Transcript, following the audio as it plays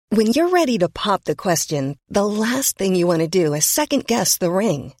When you're ready to pop the question, the last thing you want to do is second-guess the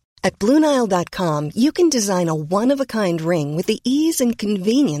ring. At BlueNile.com, you can design a one-of-a-kind ring with the ease and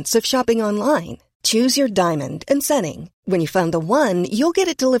convenience of shopping online. Choose your diamond and setting. When you find the one, you'll get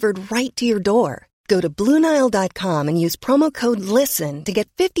it delivered right to your door. Go to BlueNile.com and use promo code LISTEN to get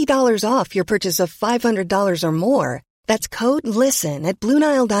 $50 off your purchase of $500 or more. That's code LISTEN at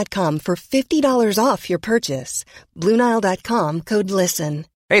BlueNile.com for $50 off your purchase. BlueNile.com, code LISTEN.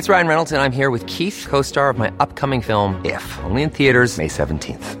 Hey, it's Ryan Reynolds, and I'm here with Keith, co-star of my upcoming film, If, only in theaters May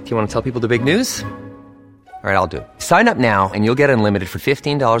 17th. Do you want to tell people the big news? All right, I'll do it. Sign up now and you'll get unlimited for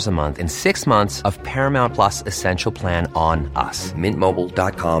 $15 a month and 6 months of Paramount Plus Essential Plan on us.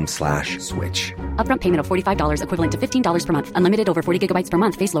 MintMobile.com/switch. Upfront payment of $45 equivalent to $15 per month. Unlimited over 40 gigabytes per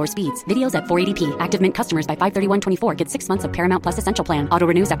month. Face lower speeds. Videos at 480p. Active Mint customers by 531.24 get 6 months of Paramount Plus Essential Plan. Auto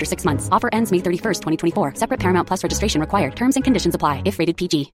renews after 6 months. Offer ends May 31st, 2024. Separate Paramount Plus registration required. Terms and conditions apply if rated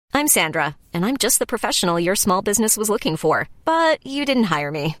PG. I'm Sandra, and I'm just the professional your small business was looking for. But you didn't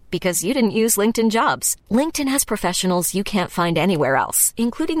hire me because you didn't use LinkedIn Jobs. LinkedIn has professionals you can't find anywhere else,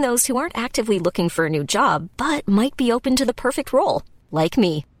 including those who aren't actively looking for a new job, but might be open to the perfect role, like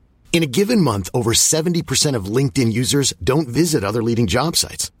me. In a given month, over 70% of LinkedIn users don't visit other leading job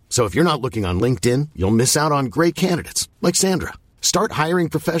sites. So if you're not looking on LinkedIn, you'll miss out on great candidates, like Sandra. Start hiring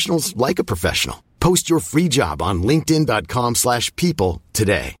professionals like a professional. Post your free job on linkedin.com/people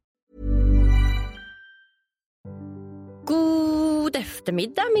today. God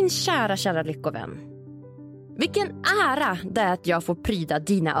eftermiddag min kära lyckovän. Vilken ära det är att jag får pryda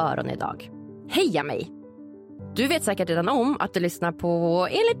dina öron idag. Heja mig! Du vet säkert redan om att du lyssnar på,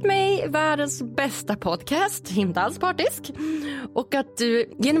 enligt mig, världens bästa podcast, inte alls partisk. Och att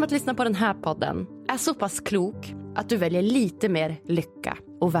du genom att lyssna på den här podden är så pass klok att du väljer lite mer lycka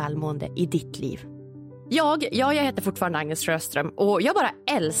och välmående i ditt liv. Jag heter fortfarande Agnes Sjöström och jag bara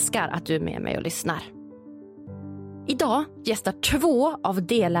älskar att du är med mig och lyssnar. Idag gästar 2 av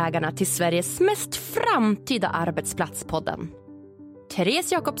delägarna till Sveriges mest framtida arbetsplatspodden.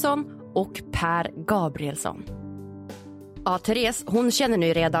 Therese Jakobsson och Per Gabrielsson. Ja, Therese, hon känner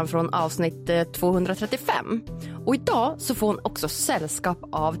ni redan från avsnitt 235. Och idag så får hon också sällskap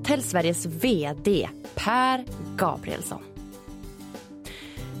av Sveriges vd, Per Gabrielsson.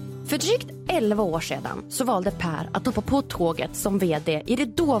 För drygt 11 år sedan så valde Per att hoppa på tåget som vd i de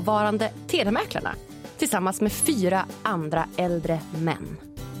dåvarande telemäklarna tillsammans med 4 andra äldre män.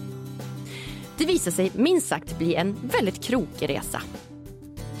 Det visade sig minst sagt bli en väldigt krokig resa.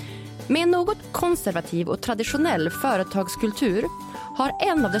 Med en något konservativ och traditionell företagskultur har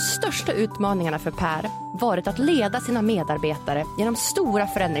en av de största utmaningarna för Per varit att leda sina medarbetare genom stora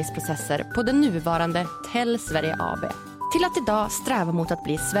förändringsprocesser på det nuvarande Sverige AB till att idag sträva mot att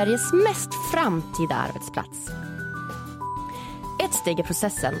bli Sveriges mest framtida arbetsplats. Ett steg i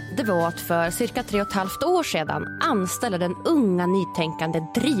processen, det var att för cirka 3,5 år sedan anställa den unga, nytänkande,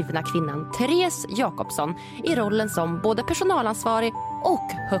 drivna kvinnan Therese Jakobsson i rollen som både personalansvarig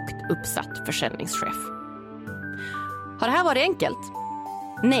och högt uppsatt försäljningschef. Har det här varit enkelt?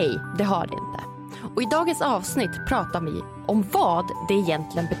 Nej, det har det inte. Och i dagens avsnitt pratar vi om vad det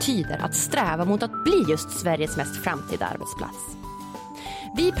egentligen betyder att sträva mot att bli just Sveriges mest framtida arbetsplats.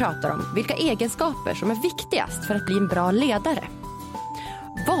 Vi pratar om vilka egenskaper som är viktigast för att bli en bra ledare.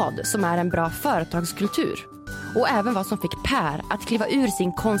 Vad som är en bra företagskultur. Och även vad som fick Per att kliva ur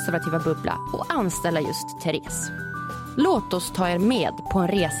sin konservativa bubbla och anställa just Therese. Låt oss ta er med på en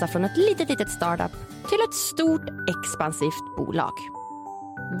resa från ett litet startup till ett stort expansivt bolag.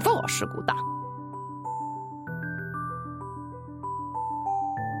 Varsågoda!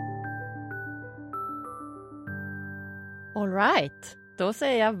 All right. Då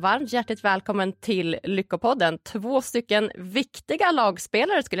säger jag varmt hjärtligt välkommen till Lyckopodden. 2 stycken viktiga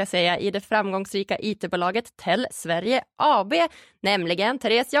lagspelare skulle jag säga i det framgångsrika IT-bolaget Sverige AB. Nämligen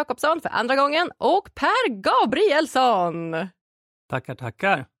Therese Jakobsson för andra gången och Per Gabrielsson.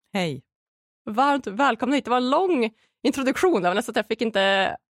 Tackar. Hej. Varmt välkomna hit. Det var en lång introduktion. Jag nästan jag fick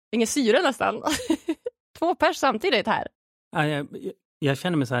ingen syre nästan. 2 pers samtidigt här. Jag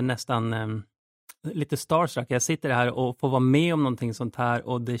känner mig så här nästan... lite starstruck. Jag sitter här och får vara med om någonting sånt här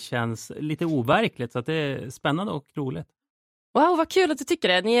och det känns lite overkligt så att det är spännande och roligt. Wow, vad kul att du tycker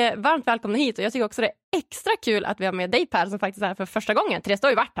det. Ni är varmt välkomna hit och jag tycker också det är extra kul att vi har med dig Per som faktiskt är här för första gången. Therese, du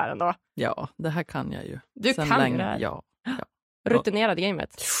har ju varit här ändå. Ja, det här kan jag ju. Du sen kan länge. det här. Ja. Rutinerad i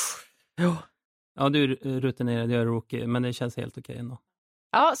gamet. Ja, du är rutinerad, jag är rookie, men det känns helt okej ändå.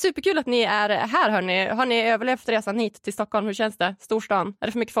 Ja, superkul att ni är här hörni. Har ni överlevt resan hit till Stockholm? Hur känns det? Storstan? Är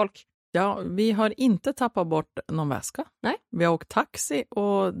det för mycket folk? Ja, vi har inte tappat bort någon väska. Nej. Vi har åkt taxi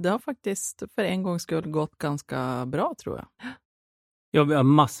och det har faktiskt för en gångs skull gått ganska bra tror jag. Ja, vi har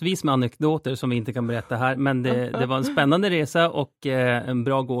massvis med anekdoter som vi inte kan berätta här. Men det var en spännande resa och en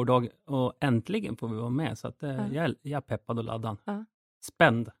bra gårdag. Och äntligen får vi vara med. Så att, jag är peppad och laddad.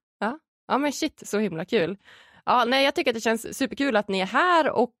 Spänd. Ja, men shit, så himla kul. Ja, nej, jag tycker att det känns superkul att ni är här.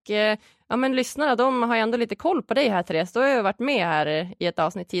 Och men lyssnarna, de har ju ändå lite koll på dig här, Therese. Du har ju varit med här i ett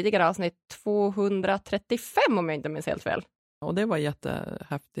avsnitt tidigare. Avsnitt 235 om jag inte minns helt fel. Och det var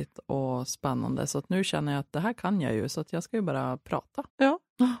jättehäftigt och spännande. Så att nu känner jag att det här kan jag ju. Så att jag ska ju bara prata. Ja,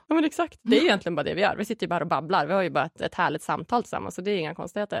 men exakt. Det är egentligen bara det vi gör. Vi sitter ju bara och babblar. Vi har ju bara ett härligt samtal tillsammans. Så det är inga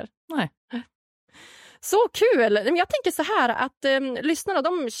konstigheter. Nej. Så kul! Jag tänker så här att lyssnarna,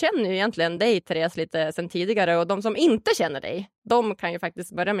 de känner ju egentligen dig, Therese, lite sen tidigare. Och de som inte känner dig, de kan ju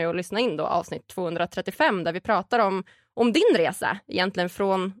faktiskt börja med att lyssna in då avsnitt 235. Där vi pratar om din resa. Egentligen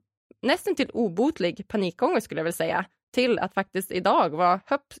från nästan till obotlig panikångest skulle jag väl säga. Till att faktiskt idag vara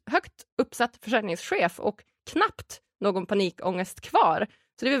högt uppsatt försäljningschef och knappt någon panikångest kvar.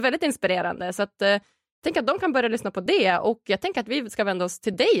 Så det är väldigt inspirerande. Så att, jag tänker att de kan börja lyssna på det. Och jag tänker att vi ska vända oss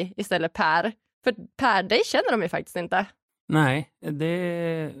till dig istället, Per. För Per, dig känner de ju faktiskt inte. Nej, det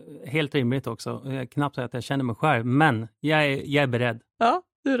är helt rimligt också. Jag knappt säga att jag känner mig själv. Men jag är beredd. Ja,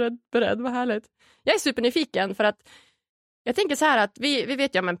 du är beredd. Vad härligt. Jag är supernyfiken för att jag tänker så här att vi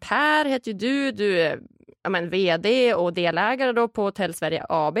vet ju, men Per heter ju du är vd och delägare då på Hotell Sverige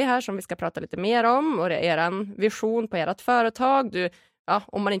AB här som vi ska prata lite mer om. Och det är eran vision på ert företag.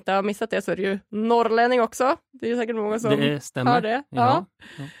 Om man inte har missat det så är det ju norrlänning också. Det är ju säkert många som hör det. Ja.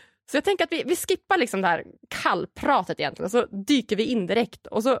 Så jag tänker att vi skippar liksom det här kallpratet egentligen. Så dyker vi in direkt.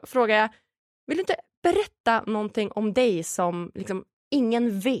 Och så frågar jag, vill du inte berätta någonting om dig som liksom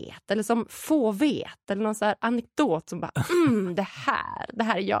ingen vet? Eller som få vet? Eller någon sån här anekdot som bara, det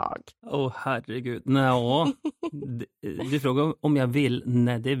här är jag. Herregud. Nej, du frågar om jag vill.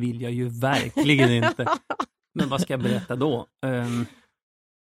 Nej, det vill jag ju verkligen inte. Men vad ska jag berätta då?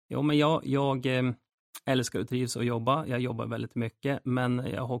 Men jag älskar och trivs att jobba. Jag jobbar väldigt mycket. Men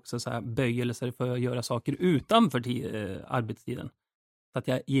jag har också så här böjelser för att göra saker utanför arbetstiden. Så att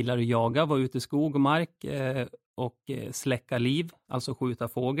jag gillar att jaga, vara ute i skog och mark och släcka liv. Alltså skjuta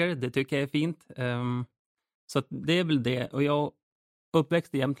fågel. Det tycker jag är fint. Så att det är väl det. Och jag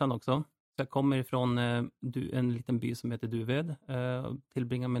uppväxt i Jämtland också. Så jag kommer ifrån en liten by som heter Duved.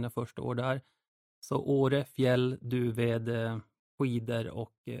 Tillbringar mina första år där. Så Åre, fjäll, Duved, skidor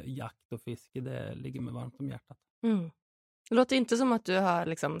och jakt och fiske, det ligger mig varmt om hjärtat. Det låter inte som att du har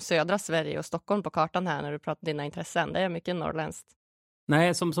liksom södra Sverige och Stockholm på kartan här när du pratar dina intressen. Det är mycket norrländskt.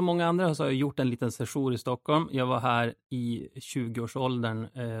 Nej, som så många andra så har jag gjort en liten session i Stockholm. Jag var här i 20-årsåldern,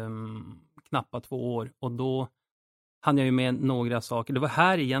 knappt 2 år. Och då hann jag ju med några saker. Det var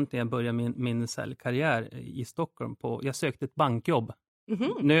här egentligen jag började min säljkarriär i Stockholm. Jag sökte ett bankjobb.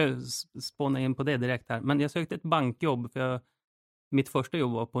 Nu spånar jag in på det direkt här. Men jag sökte ett bankjobb för mitt första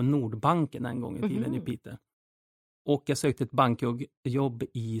jobb var på Nordbanken en gång i tiden i Piteå. Och jag sökte ett bankjobb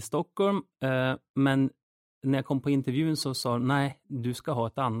i Stockholm. Men när jag kom på intervjun så sa nej, du ska ha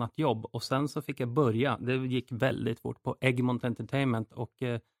ett annat jobb. Och sen så fick jag börja. Det gick väldigt fort på Egmont Entertainment och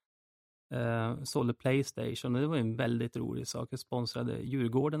sålde PlayStation. Och det var en väldigt rolig sak. Jag sponsrade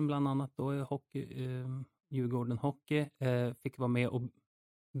Djurgården bland annat. Då Djurgården Hockey. Fick vara med och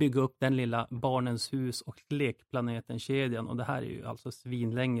bygga upp den lilla Barnens hus och lekplaneten-kedjan. Och det här är ju alltså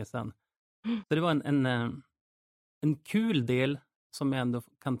svinlänge sedan. Så det var en kul del som jag ändå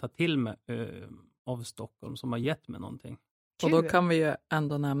kan ta till mig av Stockholm som har gett mig någonting. Och då kan vi ju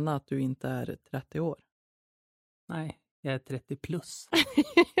ändå nämna att du inte är 30 år. Nej, jag är 30 plus.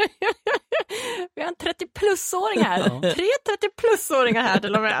 Vi har en 30-plus-åring här. 3 30-plus-åringar här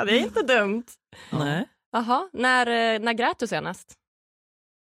till och med. Det är inte dumt. Nej. Jaha, när grät du senast?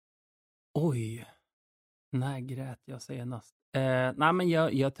 Oj, när grät jag senast? Nej, men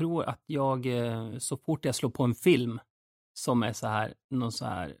jag tror att jag så fort jag slår på en film som är så här, någon så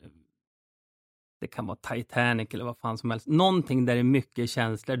här, det kan vara Titanic eller vad fan som helst. Någonting där det är mycket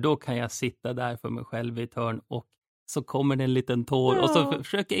känslor, då kan jag sitta där för mig själv i ett hörn och så kommer det en liten tår och så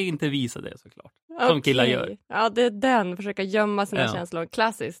försöker jag inte visa det såklart. Som killar gör. Ja, det är den. Försöka gömma sina känslor.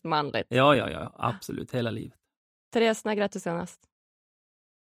 Klassiskt manligt. Ja, absolut. Hela livet. Therese, när grät du senast?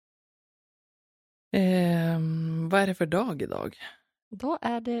 Vad är det för dag idag? Då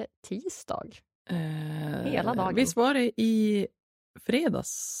är det tisdag. Hela dagen. Visst var det i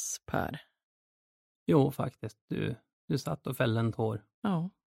fredags, Per? Jo, faktiskt. Du satt och fällde en tår. Ja,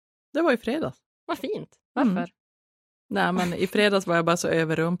 det var i fredags. Vad fint. Varför? Nej, men i fredags var jag bara så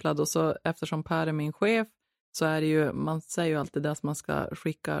överrumplad och så eftersom Per är min chef så är det ju, man säger ju alltid det att man ska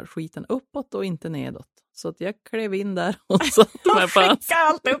skicka skiten uppåt och inte nedåt. Så att jag klev in där och satt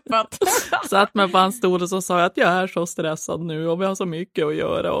med på hans stol och så sa jag att jag är så stressad nu och vi har så mycket att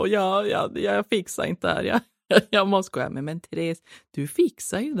göra och jag fixar inte det här. Jag måste gå hem. Men Therese, du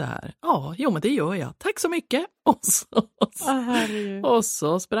fixar ju det här. Ja, jo men det gör jag. Tack så mycket. Och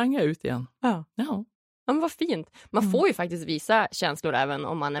så sprang jag ut igen. Ja. Men vad fint. Man får ju faktiskt visa känslor även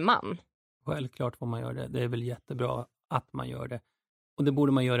om man är man. Självklart får man göra det. Det är väl jättebra att man gör det. Och det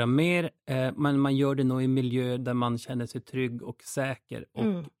borde man göra mer. Men man gör det nog i miljö där man känner sig trygg och säker.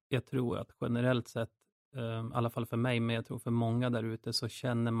 Och jag tror att generellt sett, i alla fall för mig, men jag tror för många där ute, så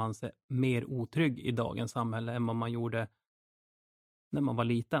känner man sig mer otrygg i dagens samhälle än vad man gjorde när man var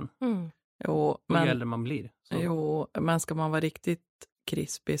liten. Jo, ju äldre man blir. Så. Jo, men ska man vara riktigt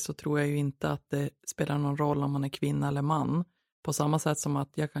krispig så tror jag ju inte att det spelar någon roll om man är kvinna eller man. På samma sätt som att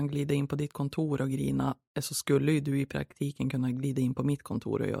jag kan glida in på ditt kontor och grina, så skulle ju du i praktiken kunna glida in på mitt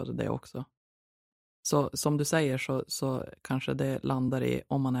kontor och göra det också. Så som du säger så kanske det landar i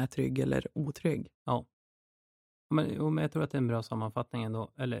om man är trygg eller otrygg. Ja. Men jag tror att det är en bra sammanfattning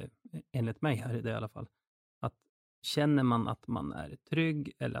ändå, eller enligt mig här är det i alla fall. Att känner man att man är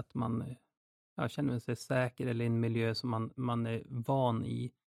trygg eller att man känner sig säker eller i en miljö som man är van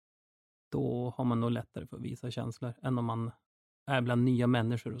i, då har man nog lättare för att visa känslor än om man är bland nya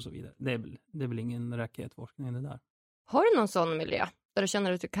människor och så vidare. Det är väl ingen raketforskning det där. Har du någon sån miljö där du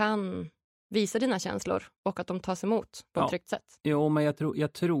känner att du kan visa dina känslor och att de tas emot på ett tryggt sätt? Jo, men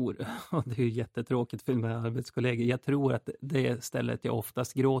jag tror, och det är ju jättetråkigt för mina arbetskollegor, jag tror att det stället jag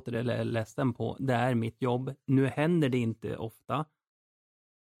oftast gråter eller är ledsen på, det är mitt jobb. Nu händer det inte ofta,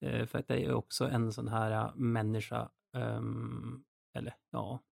 för att det är också en sån här människa,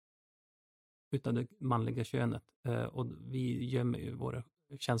 utan det manliga könet, och vi gömmer ju våra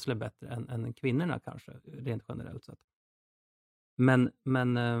känslor bättre än kvinnorna kanske, rent generellt sett.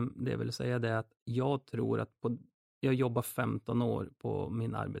 Men det vill säga det att jag tror att jag jobbar 15 år på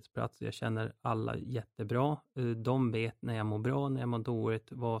min arbetsplats. Jag känner alla jättebra. De vet när jag mår bra, när jag mår dåligt,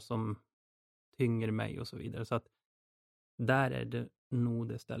 vad som tynger mig och så vidare. Så att där är det nog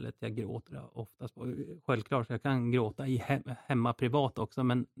det stället jag gråter oftast på. Självklart jag kan gråta hemma privat också,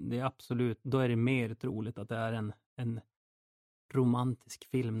 men det är absolut, då är det mer troligt att det är en romantisk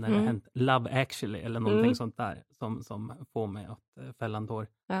film när det har hänt Love Actually eller någonting sånt där som får mig att fälla en tår.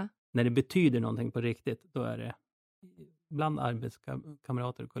 Ja. När det betyder någonting på riktigt, då är det bland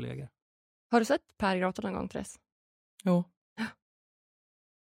arbetskamrater och kollegor. Har du sett Per gråta någon gång, Therese? Jo.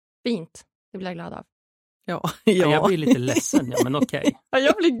 Fint, det blir jag glad av. Ja. Jag blir lite ledsen, men okej. Ja,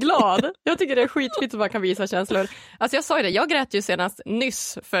 jag blir glad. Jag tycker det är skitfint att man kan visa känslor. Alltså jag sa ju det, jag grät ju senast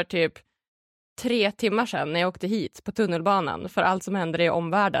nyss för typ 3 timmar sedan när jag åkte hit på tunnelbanan för allt som händer i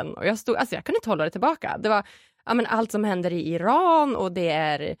omvärlden. Och jag kunde inte hålla det tillbaka. Det var allt som händer i Iran och det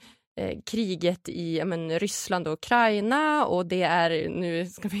är kriget i Ryssland och Ukraina och det är, nu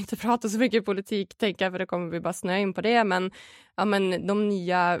ska vi inte prata så mycket politik tänker jag, för det kommer vi bara snöa in på det, men de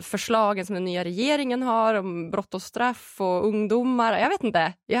nya förslagen som den nya regeringen har om brott och straff och ungdomar, jag vet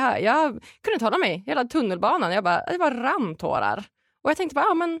inte, jag kunde inte hålla mig hela tunnelbanan, det var ranntårar och jag tänkte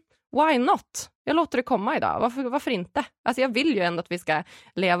bara, why not? Jag låter det komma idag. Varför inte? Alltså jag vill ju ändå att vi ska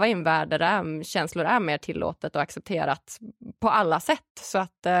leva i en värld där känslor är mer tillåtet och accepterat på alla sätt. Så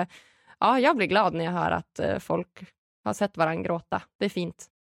att jag blir glad när jag hör att folk har sett varandra gråta. Det är fint.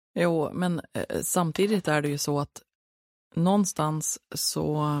 Jo, men samtidigt är det ju så att någonstans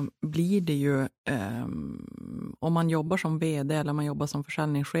så blir det ju om man jobbar som vd eller man jobbar som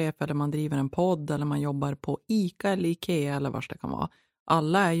försäljningschef eller man driver en podd eller man jobbar på ICA eller Ikea eller vad det kan vara.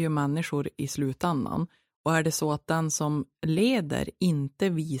 Alla är ju människor i slutändan. Och är det så att den som leder inte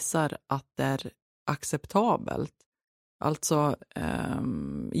visar att det är acceptabelt. Alltså,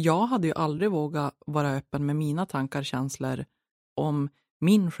 jag hade ju aldrig vågat vara öppen med mina tankar och känslor om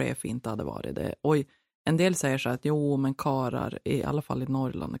min chef inte hade varit det. Och en del säger så att men karar, i alla fall i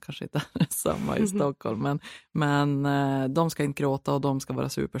Norrland, det kanske inte är samma i Stockholm. Men de ska inte gråta och de ska vara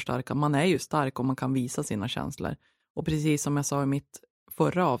superstarka. Man är ju stark om man kan visa sina känslor. Och precis som jag sa i mitt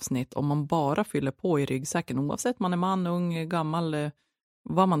förra avsnitt, om man bara fyller på i ryggsäcken, oavsett man är man, ung, gammal,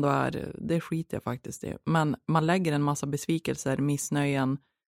 vad man då är, det skiter jag faktiskt i. Men man lägger en massa besvikelser, missnöjen,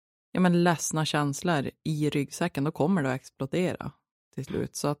 ledsna känslor i ryggsäcken, då kommer det att explodera till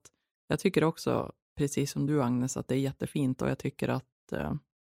slut. Så att jag tycker också, precis som du Agnes, att det är jättefint och jag tycker att det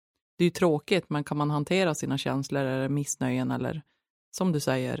är ju tråkigt, men kan man hantera sina känslor eller missnöjen eller som du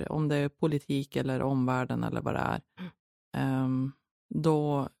säger, om det är politik eller omvärlden eller vad det är,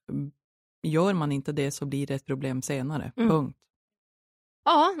 då gör man inte det så blir det ett problem senare. Punkt.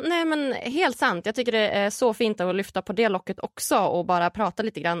 Ja, nej men helt sant. Jag tycker det är så fint att lyfta på det locket också och bara prata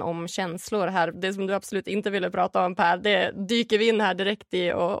lite grann om känslor här. Det som du absolut inte ville prata om, Per, det dyker vi in här direkt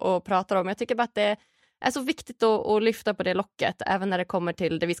i och pratar om. Jag tycker bara att det är så viktigt att lyfta på det locket, även när det kommer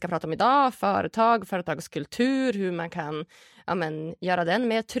till det vi ska prata om idag, företagskultur, hur man kan göra den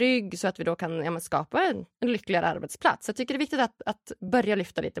mer trygg så att vi då kan skapa en lyckligare arbetsplats. Jag tycker det är viktigt att börja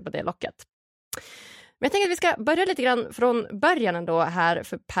lyfta lite på det locket. Men jag tänker att vi ska börja lite grann från början ändå här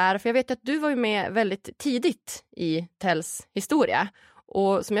för Per, för jag vet att du var ju med väldigt tidigt i Tells historia.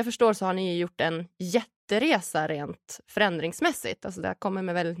 Och som jag förstår så har ni gjort en jätteresa rent förändringsmässigt. Alltså det har kommit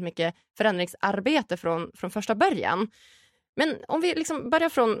med väldigt mycket förändringsarbete från första början. Men om vi liksom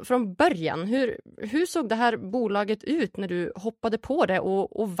börjar från början, hur såg det här bolaget ut när du hoppade på det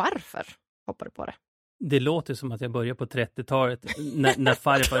och varför hoppade du på det? Det låter som att jag började på 30-talet när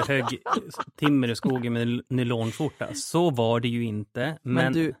farfar högg timmer i skogen med nylonskjorta. Så var det ju inte.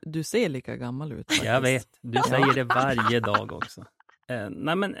 Men du ser lika gammal ut faktiskt. Jag vet, du säger det varje dag också.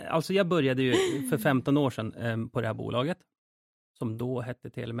 Nej men alltså jag började ju för 15 år sedan på det här bolaget. Som då hette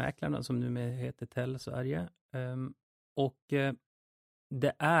Telemäklarna, som nu heter Tell Sverige.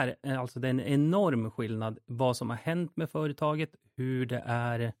 Det är en enorm skillnad vad som har hänt med företaget, hur det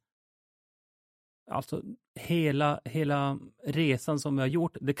är. Alltså hela resan som vi har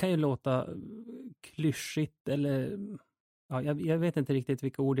gjort, det kan ju låta klyschigt eller jag vet inte riktigt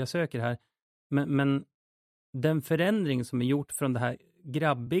vilka ord jag söker här. Men den förändring som är gjort från det här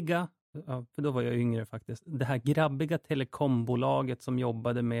grabbiga, för då var jag yngre faktiskt, det här grabbiga telekombolaget som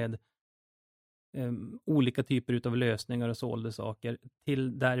jobbade med olika typer av lösningar och sålde saker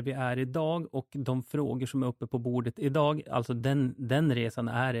till där vi är idag och de frågor som är uppe på bordet idag, alltså den resan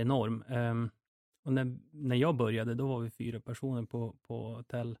är enorm. Och när jag började, då var vi 4 personer på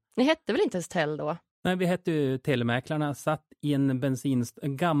Tell. Ni hette väl inte ens Tell då? Nej, vi hette ju Telemäklarna. Satt i en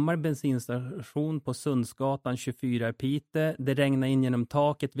gammal bensinstation på Sundsgatan 24 i Piteå. Det regnade in genom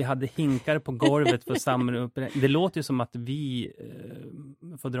taket. Vi hade hinkar på golvet för att samla upp. Det låter ju som att vi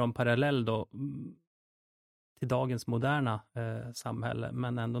får dra en parallell då till dagens moderna samhälle,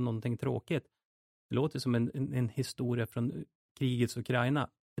 men ändå någonting tråkigt. Det låter som en historia från krigets Ukraina.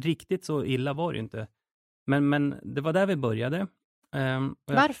 Riktigt så illa var det inte. Men det var där vi började.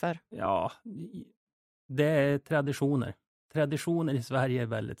 Varför? Ja, det är traditioner. Traditioner i Sverige är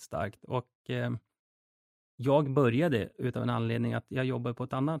väldigt starkt. Och jag började utav en anledning att jag jobbade på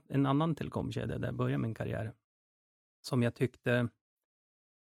en annan telekomkedja där jag började min karriär. Som jag tyckte,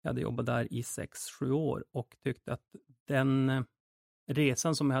 jag hade jobbat där i 6-7 år och tyckte att den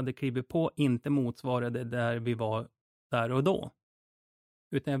resan som jag hade klivit på inte motsvarade där vi var där och då.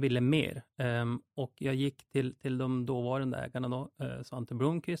 Utan jag ville mer. Och jag gick till de dåvarande ägarna då, Svante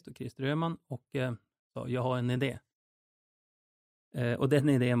Blomqvist och Christer Öhman, och sa, jag har en idé. Och den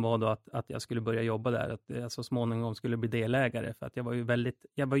idén var då att jag skulle börja jobba där, att jag så småningom skulle bli delägare, för att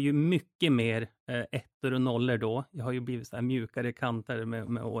jag var ju mycket mer ettor och nollor då. Jag har ju blivit så här mjukare kanter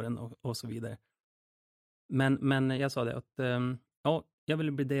med åren och så vidare. Men jag sa det att jag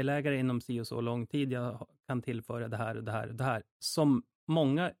vill bli delägare inom si och så lång tid. Jag kan tillföra det här och det här och det här. Som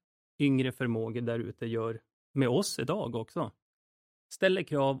många yngre förmågor där ute gör med oss idag också. Ställer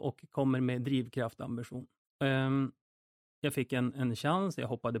krav och kommer med drivkraft och ambition. Jag fick en chans, jag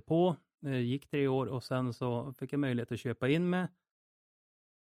hoppade på. Det gick 3 år och sen så fick jag möjlighet att köpa in mig.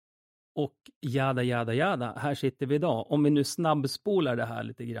 Och jada. Här sitter vi idag. Om vi nu snabbspolar det här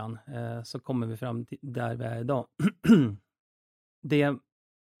lite grann så kommer vi fram till där vi är idag. Det jag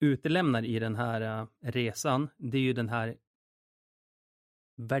utelämnar i den här resan, det är ju den här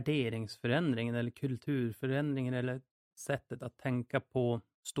värderingsförändringen eller kulturförändringen eller sättet att tänka på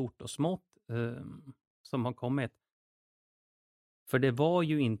stort och smått som har kommit. För det var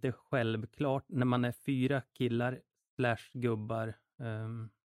ju inte självklart när man är 4 killar / gubbar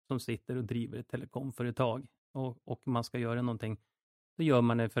som sitter och driver ett telekomföretag och man ska göra någonting. Då gör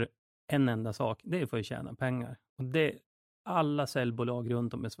man det för en enda sak. Det är för att tjäna pengar. Och alla säljbolag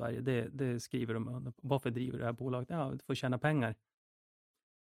runt om i Sverige, det skriver de. Varför driver det här bolaget? Ja, för att tjäna pengar.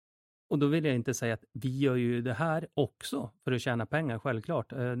 Och då vill jag inte säga att vi gör ju det här också för att tjäna pengar, självklart.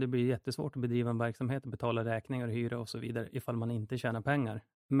 Det blir jättesvårt att bedriva en verksamhet och betala räkningar och hyra och så vidare ifall man inte tjänar pengar.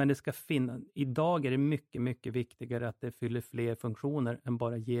 Men det ska finnas, idag är det mycket, mycket viktigare att det fyller fler funktioner än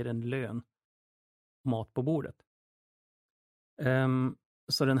bara ger en lön och mat på bordet.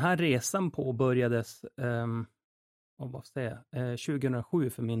 Så den här resan påbörjades 2007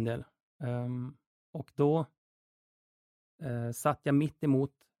 för min del. Och då satt jag mitt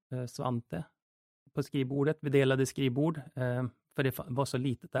emot Svante på skrivbordet. Vi delade skrivbord. för det var så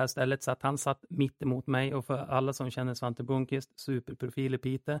litet det här stället, så att han satt mitt emot mig, och för alla som känner Svante Bunkist, superprofil i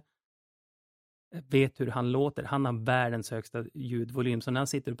Piteå, vet hur han låter. Han har världens högsta ljudvolym, så när han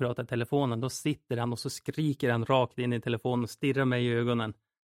sitter och pratar i telefonen, då sitter han och så skriker han rakt in i telefonen och stirrar mig i ögonen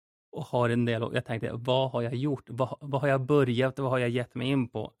och har en del. Och jag tänkte, vad har jag gjort? Vad har jag börjat? Vad har jag gett mig in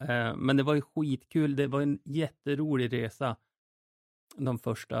på? Men det var ju skitkul. Det var en jätterolig resa de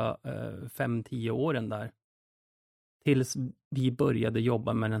första 5-10 åren där. Tills vi började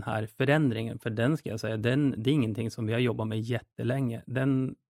jobba med den här förändringen. För den ska jag säga, det är ingenting som vi har jobbat med jättelänge.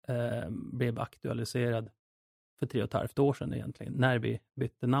 Den blev aktualiserad för 3,5 år sedan egentligen. När vi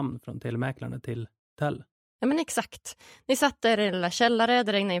bytte namn från Telemäklarna till Tell. Ja, men exakt. Ni satt där i den lilla källare,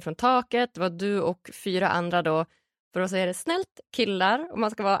 det regnade in från taket. Det var du och 4 andra då, för att säga det snällt, killar. Och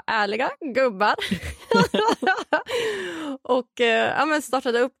man ska vara ärliga, gubbar. Och men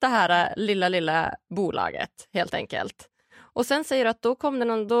startade upp det här lilla bolaget, helt enkelt. Och sen säger du att då kom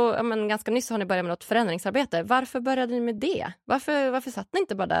det ganska nyss har ni börjat med något förändringsarbete. Varför började ni med det? Varför satt ni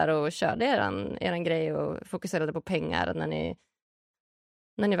inte bara där och körde eran grej och fokuserade på pengar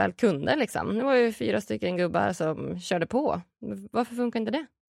när ni väl kunde liksom? Det var ju 4 stycken gubbar som körde på. Varför funkar inte det?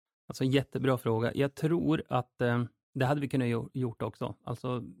 Alltså jättebra fråga. Jag tror att det hade vi kunnat gjort också.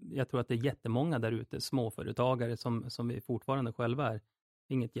 Alltså jag tror att det är jättemånga där ute, småföretagare som vi fortfarande själva är.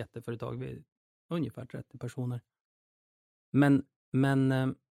 Inget jätteföretag, vi är ungefär 30 personer.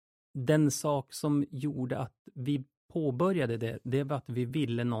 Men den sak som gjorde att vi påbörjade det var att vi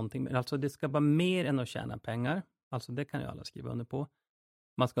ville någonting. Alltså det ska vara mer än att tjäna pengar. Alltså det kan ju alla skriva under på.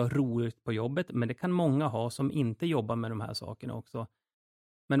 Man ska ha roligt på jobbet, men det kan många ha som inte jobbar med de här sakerna också.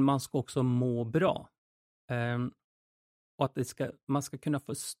 Men man ska också må bra. Och att man ska kunna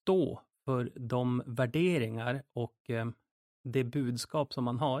få stå för de värderingar och det budskap som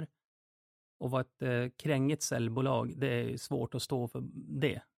man har. Och vara ett krängigt säljbolag, det är svårt att stå för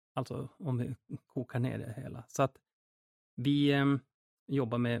det. Alltså om vi kokar ner det hela. Så att vi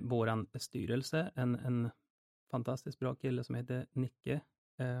jobbar med våran styrelse. En fantastiskt bra kille som heter Nicke.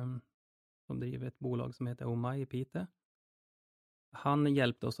 Som driver ett bolag som heter Omai i Piteå. Han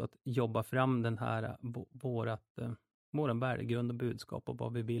hjälpte oss att jobba fram den här våran värdegrund och budskap och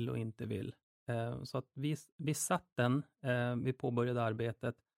vad vi vill och inte vill. Så att vi satt den, vi påbörjade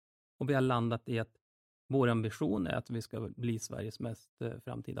arbetet. Och vi har landat i att vår ambition är att vi ska bli Sveriges mest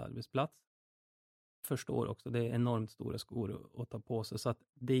framtida arbetsplats. Förstår också, det är enormt stora skor att ta på sig. Så att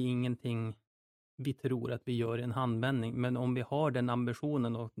det är ingenting vi tror att vi gör i en handvändning. Men om vi har den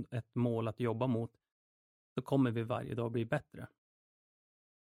ambitionen och ett mål att jobba mot, så kommer vi varje dag bli bättre.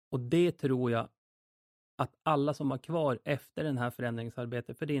 Och det tror jag att alla som var kvar efter den här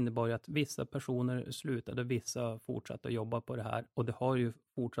förändringsarbetet, för det innebar ju att vissa personer slutade, vissa fortsatte att jobba på det här, och det har ju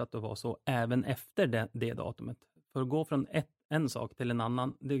fortsatt att vara så även efter det datumet. För att gå från en sak till en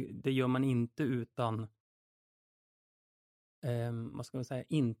annan, det gör man inte utan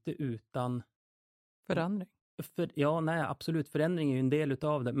inte utan förändring. Absolut, förändring är ju en del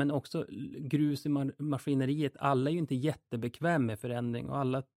utav det, men också grus i maskineriet. Alla är ju inte jättebekväm med förändring, och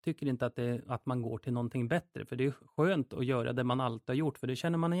alla tycker inte att man går till någonting bättre, för det är skönt att göra det man alltid har gjort, för det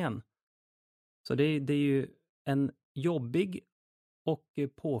känner man igen. Så det är ju en jobbig och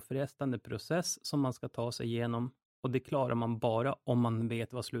påfrestande process som man ska ta sig igenom, och det klarar man bara om man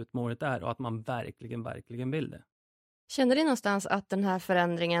vet vad slutmålet är och att man verkligen, verkligen vill det. Känner ni någonstans att den här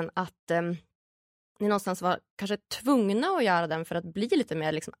förändringen, att ni någonstans var kanske tvungna att göra den för att bli lite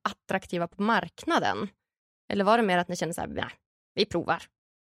mer liksom attraktiva på marknaden? Eller var det mer att ni kände så här, vi provar?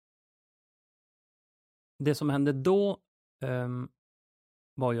 Det som hände då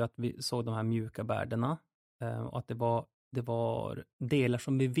var ju att vi såg de här mjuka värdena. Och att det var delar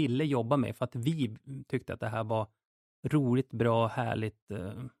som vi ville jobba med för att vi tyckte att det här var roligt, bra, härligt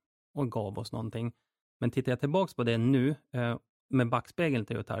och gav oss någonting. Men tittar jag tillbaka på det nu med backspegeln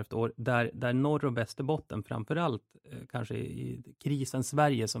 3,5 år, där norr- och västerbotten framförallt kanske i krisen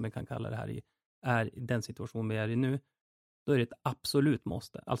Sverige som vi kan kalla det här är den situation vi är i nu, då är det ett absolut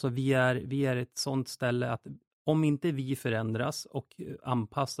måste. Alltså vi är ett sånt ställe att om inte vi förändras och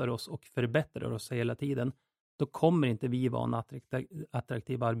anpassar oss och förbättrar oss hela tiden, då kommer inte vi vara en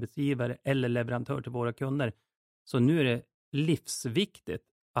attraktiv arbetsgivare eller leverantör till våra kunder. Så nu är det livsviktigt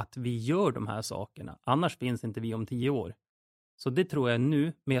att vi gör de här sakerna. Annars finns inte vi om 10 år. Så det tror jag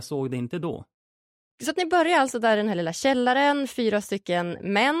nu, men jag såg det inte då. Så att ni börjar alltså där i den här lilla källaren, 4 stycken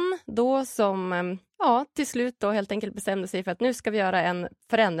män då som till slut då helt enkelt bestämde sig för att nu ska vi göra en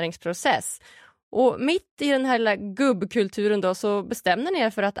förändringsprocess. Och mitt i den här lilla gubbkulturen då så bestämde ni er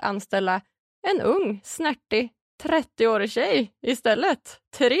för att anställa en ung, snärtig, 30-årig tjej istället.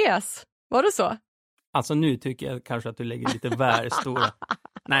 Therese, var det så? Alltså nu tycker jag kanske att du lägger lite väl stora.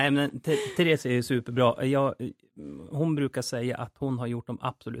 Nej, men Therese är ju superbra. Hon brukar säga att hon har gjort de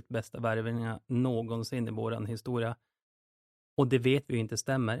absolut bästa värvningarna någonsin i våran historia. Och det vet vi ju inte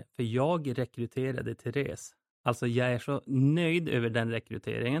stämmer. För jag rekryterade Therese. Alltså jag är så nöjd över den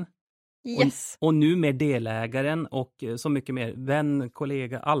rekryteringen. Yes. Och nu med delägaren och så mycket mer. Vän,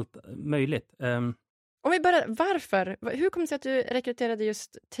 kollega, allt möjligt. Om vi börjar, varför? Hur kom det sig att du rekryterade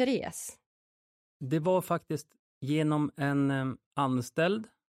just Therese? Det var faktiskt genom en anställd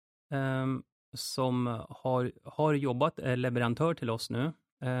som har jobbat, leverantör till oss nu.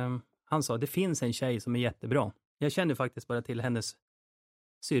 Han sa, det finns en tjej som är jättebra. Jag kände faktiskt bara till hennes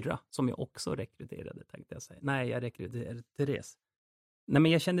syrra som jag också rekryterade, tänkte jag säga. Nej, jag rekryterade Therese. Nej,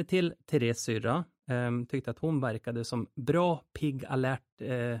 men jag kände till Therese syrra. Tyckte att hon verkade som bra, pigg, alert,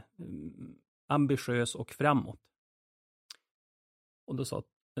 ambitiös och framåt. Och då sa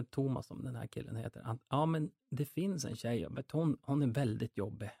Thomas, som den här killen heter, ja men det finns en tjej, hon är väldigt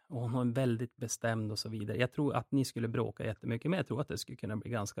jobbig och hon är väldigt bestämd och så vidare. Jag tror att ni skulle bråka jättemycket, men jag tror att det skulle kunna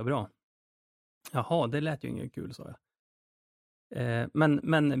bli ganska bra. Jaha, det lät ju inget kul, sa jag.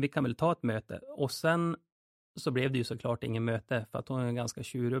 Men vi kan väl ta ett möte. Och sen så blev det ju såklart ingen möte, för att hon är ganska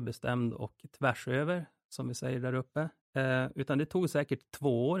tjurig, bestämd och tvärs över, som vi säger där uppe. Utan det tog säkert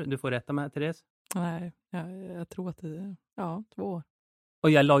 2 år. Du får rätta mig, Therese. Nej, jag tror att det 2 år. Och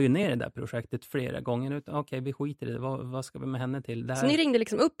jag la ju ner det där projektet flera gånger. Okej, vi skiter i det. Vad ska vi med henne till? Det här... Så ni ringde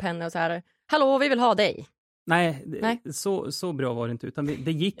liksom upp henne och så här, hallå, vi vill ha dig. Nej. Så bra var det inte. Utan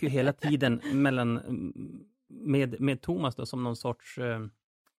det gick ju hela tiden med Thomas då, som någon sorts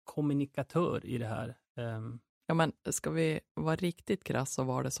kommunikatör i det här. Ja, men ska vi vara riktigt krass, så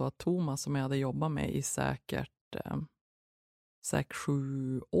var det så att Thomas, som jag hade jobbat med i säkert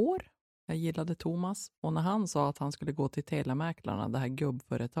 7 år. Jag gillade Thomas, och när han sa att han skulle gå till telemäklarna, det här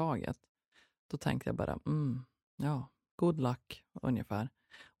gubbföretaget, då tänkte jag bara, good luck ungefär.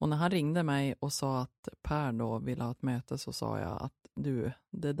 Och när han ringde mig och sa att Per då ville ha ett möte, så sa jag att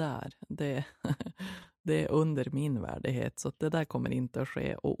det är under min värdighet, så att det där kommer inte att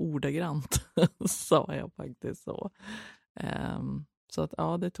ske, och ordagrant sa jag faktiskt så. Så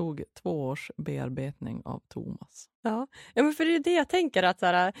att det tog 2 års bearbetning av Thomas. Ja, men för det är det jag tänker, att så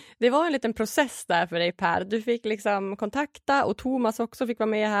här, det var en liten process där för dig, Per. Du fick liksom kontakta, och Thomas också fick vara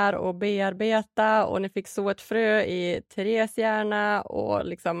med här och bearbeta, och ni fick så ett frö i Therese hjärna, och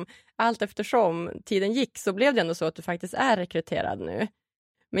liksom allt eftersom tiden gick så blev det ändå så att du faktiskt är rekryterad nu.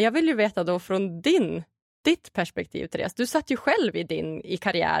 Men jag vill ju veta då från ditt perspektiv, Therese. Du satt ju själv i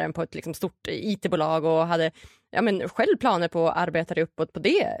karriären på ett liksom stort IT-bolag och hade själv planer på att arbeta dig uppåt på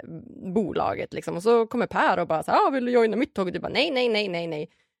det bolaget. Liksom. Och så kommer Per och bara så vill du joina mitt tåg? Och du bara nej.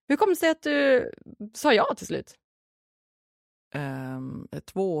 Hur kom det sig att du sa ja till slut?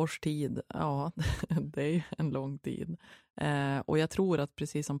 2 års tid, ja, det är ju en lång tid. Och jag tror att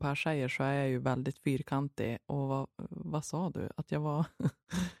precis som Per säger, så är jag ju väldigt fyrkantig. Och vad sa du? Att jag var...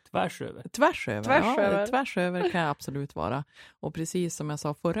 Tvärsöver. Tvärsöver kan jag absolut vara. Och precis som jag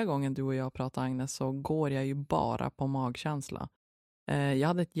sa förra gången du och jag pratade, Agnes, så går jag ju bara på magkänsla. Jag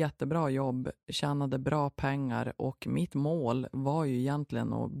hade ett jättebra jobb, tjänade bra pengar, och mitt mål var ju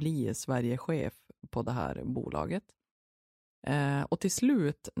egentligen att bli Sverigechef på det här bolaget. Och till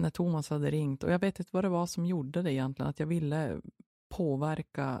slut, när Thomas hade ringt, och jag vet inte vad det var som gjorde det egentligen, att jag ville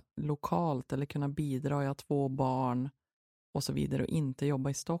påverka lokalt eller kunna bidra, jag har 2 barn och så vidare, och inte jobba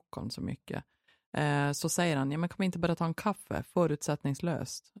i Stockholm så mycket. Så säger han, men kan vi inte bara ta en kaffe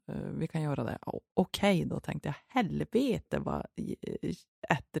förutsättningslöst? Vi kan göra det. Okej, då tänkte jag, helvete vad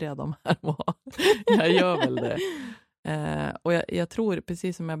ättriga de här var. Jag gör väl det. Och jag tror,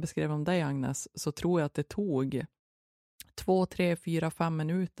 precis som jag beskrev om dig, Agnes, så tror jag att det tog 2, 3, 4, 5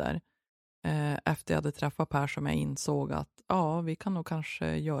 minuter efter jag hade träffat Per, som jag insåg att vi kan nog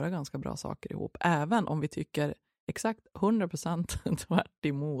kanske göra ganska bra saker ihop. Även om vi tycker exakt 100% tvärt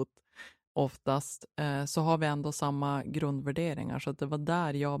emot oftast, så har vi ändå samma grundvärderingar. Så att det var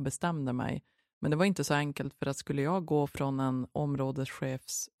där jag bestämde mig. Men det var inte så enkelt, för att skulle jag gå från en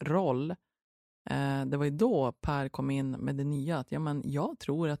områdeschefsroll, det var ju då Per kom in med det nya, att jag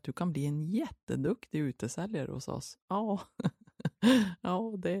tror att du kan bli en jätteduktig utesäljare hos oss. Ja,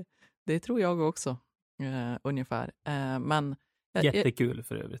 det tror jag också, ungefär. Men jättekul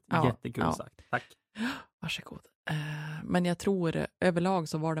för övrigt. Jättekul sagt. Tack. Varsågod. Men jag tror överlag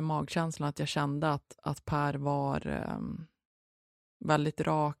så var det magkänslan, att jag kände att Per var väldigt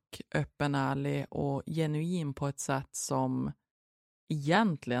rak, öppen, ärlig och genuin på ett sätt som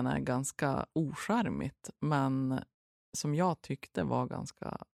egentligen är ganska ocharmigt, men som jag tyckte var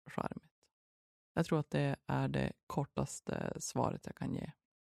ganska charmigt. Jag tror att det är det kortaste svaret jag kan ge.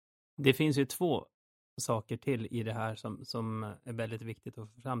 Det finns ju 2 saker till i det här som är väldigt viktigt att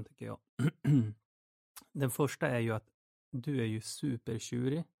få fram, tycker jag. Den första är ju att du är ju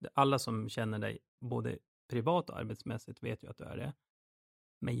supertjurig. Alla som känner dig både privat och arbetsmässigt vet ju att du är det.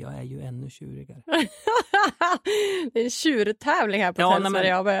 Men jag är ju ännu tjurigare. Det är en tjurtävling här på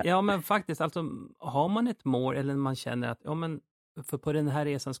Sverige AB. Ja, men faktiskt. Alltså, har man ett mål eller man känner att för på den här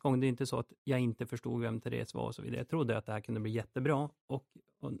resans gång, det är inte så att jag inte förstod vem Therese var och så vidare. Jag trodde att det här kunde bli jättebra. Och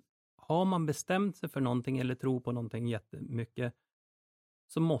har man bestämt sig för någonting eller tror på någonting jättemycket,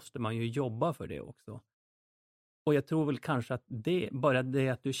 så måste man ju jobba för det också. Och jag tror väl kanske att bara det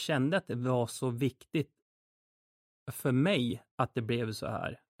att du kände att det var så viktigt för mig att det blev så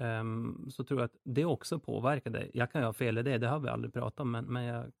här, så tror jag att det också påverkade. Jag kan ju ha fel i det har vi aldrig pratat om, men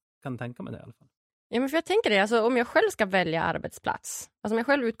jag kan tänka mig det i alla fall. Ja, men för jag tänker det, alltså, om jag själv ska välja arbetsplats, alltså om jag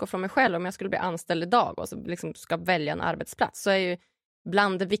själv utgår från mig själv, om jag skulle bli anställd idag och så liksom ska välja en arbetsplats, så är ju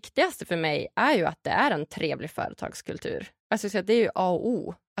bland det viktigaste för mig är ju att det är en trevlig företagskultur. Alltså så att det är ju A och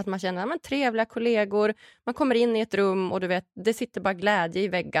O. Att man känner trevliga kollegor, man kommer in i ett rum och du vet, det sitter bara glädje i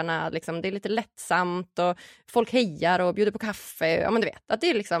väggarna, liksom, det är lite lättsamt och folk hejar och bjuder på kaffe. Ja, men du vet, att det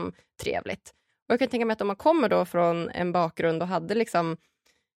är liksom trevligt. Och jag kan tänka mig att om man kommer då från en bakgrund och hade liksom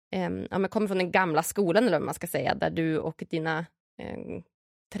kommer från den gamla skolan eller vad man ska säga, där du och dina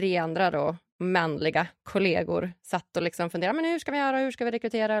 3 andra då manliga kollegor satt och liksom funderade, men hur ska vi göra, hur ska vi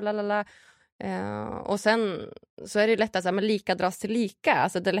rekrytera, lalala. Och sen så är det lätt att lika dras till lika.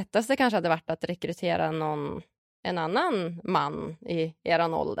 Alltså det lättaste kanske hade varit att rekrytera en annan man i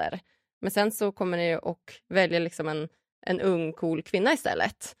eran ålder. Men sen så kommer ni och välja liksom en ung cool kvinna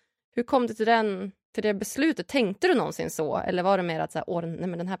istället. Hur kom du till det beslutet? Tänkte du någonsin så? Eller var det mer att nej,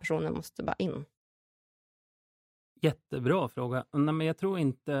 men den här personen måste bara in? Jättebra fråga. Nej, men jag tror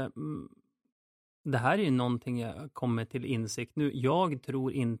inte... Det här är ju någonting jag kommer till insikt nu. Jag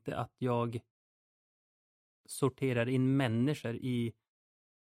tror inte att jag sorterar in människor i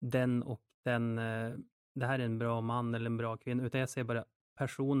den och den. Det här är en bra man eller en bra kvinna. Utan jag ser bara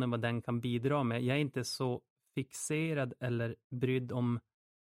personen, vad den kan bidra med. Jag är inte så fixerad eller brydd om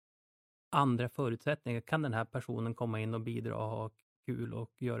andra förutsättningar. Kan den här personen komma in och bidra och ha kul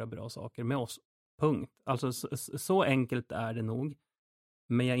och göra bra saker med oss? Punkt. Alltså så enkelt är det nog.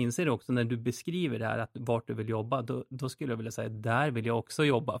 Men jag inser också när du beskriver det här att vart du vill jobba, då skulle jag vilja säga där vill jag också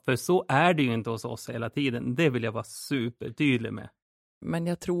jobba. För så är det ju inte hos oss hela tiden. Det vill jag vara supertydlig med. Men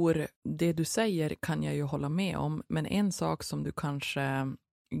jag tror det du säger kan jag ju hålla med om. Men en sak som du kanske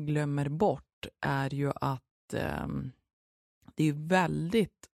glömmer bort är ju att det är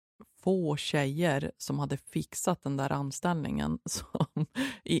väldigt få tjejer som hade fixat den där anställningen.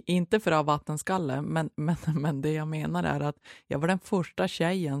 Inte för att ha vattenskalle, men det jag menar är att jag var den första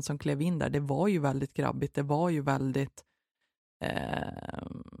tjejen som klev in där. Det var ju väldigt grabbigt, det var ju väldigt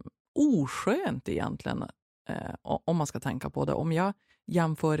oskönt egentligen, om man ska tänka på det. Om jag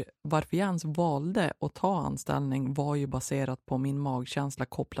jämför varför jag ens valde att ta anställning var ju baserat på min magkänsla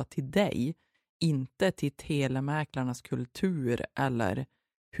kopplat till dig, inte till telemäklarnas kultur eller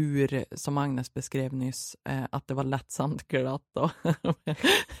hur, som Agnes beskrev nyss, att det var lättsamt glatt.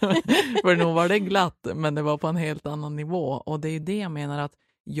 För nog var det glatt, men det var på en helt annan nivå. Och det är det jag menar, att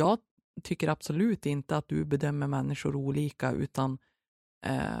jag tycker absolut inte att du bedömer människor olika utan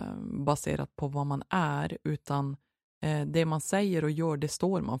baserat på vad man är, utan det man säger och gör, det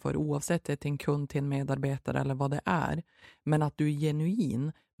står man för, oavsett det är till en kund, till en medarbetare eller vad det är. Men att du är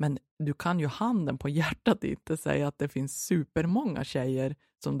genuin, men du kan ju handen på hjärtat inte säga att det finns supermånga tjejer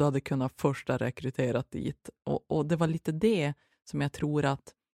som du hade kunnat första rekryterat dit. Och det var lite det som jag tror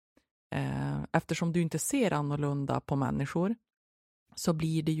att eftersom du inte ser annorlunda på människor, så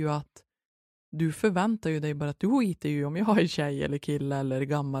blir det ju att du förväntar ju dig bara att du skiter ju om jag är tjej eller kille eller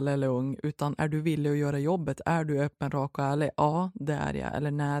gammal eller ung, utan är du villig att göra jobbet, är du öppen, rak och ärlig? Ja, det är jag,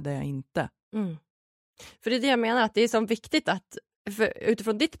 eller nej, det är jag inte. För det är det jag menar, att det är så viktigt att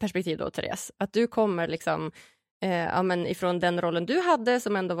utifrån ditt perspektiv då, Therese, att du kommer liksom ifrån den rollen du hade,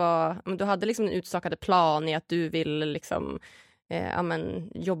 som ändå var, du hade liksom en utstakad plan i att du vill liksom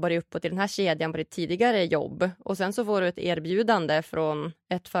jobba dig uppåt i den här kedjan på ditt tidigare jobb, och sen så får du ett erbjudande från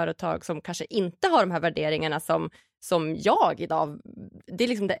ett företag som kanske inte har de här värderingarna som jag idag, det är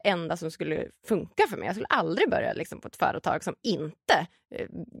liksom det enda som skulle funka för mig. Jag skulle aldrig börja liksom på ett företag som inte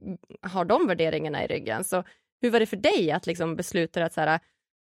har de värderingarna i ryggen. Så hur var det för dig att liksom besluta att så här,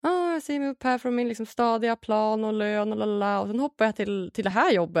 jag ser mig upp här från min liksom stadiga plan och lön och lalala, och sen hoppar jag till det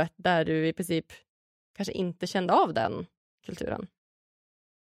här jobbet där du i princip kanske inte kände av den kulturen?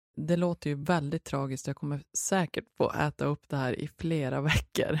 det låter ju väldigt tragiskt. Jag kommer säkert få äta upp det här i flera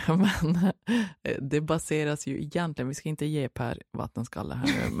veckor. Men det baseras ju egentligen, vi ska inte ge Per vattenskalle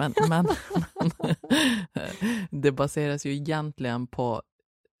här nu, men det baseras ju egentligen på,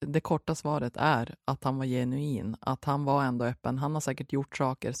 det korta svaret är att han var genuin. Att han var ändå öppen. Han har säkert gjort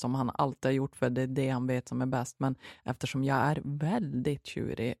saker som han alltid har gjort, för det är det han vet som är bäst. Men eftersom jag är väldigt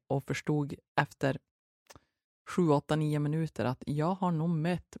tjurig och förstod efter 7, 8, 9 minuter att jag har nog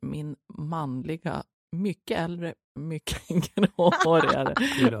mött min manliga, mycket äldre, mycket gråhårigare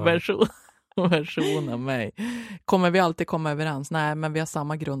version av mig. Kommer vi alltid komma överens? Nej, men vi har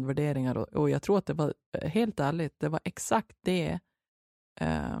samma grundvärderingar. Och jag tror att det var, helt ärligt, det var exakt det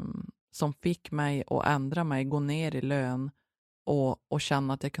som fick mig att ändra mig, gå ner i lön och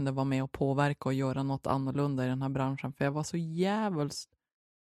känna att jag kunde vara med och påverka och göra något annorlunda i den här branschen. För jag var så jävligt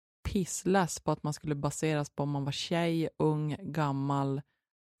pisslös på att man skulle baseras på om man var tjej, ung, gammal.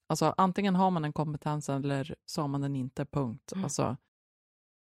 Alltså antingen har man en kompetens eller så har man den inte, punkt. Alltså.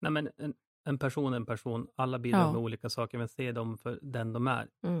 Nej, men en person. Alla bidrar med olika saker, men se dem för den de är.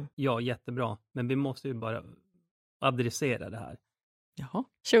 Ja, jättebra. Men vi måste ju bara adressera det här. Jaha.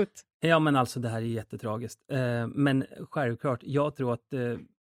 Shoot. Ja, men alltså det här är jättetragiskt. Men självklart, jag tror att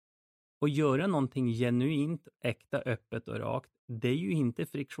att göra någonting genuint, äkta, öppet och rakt, det är ju inte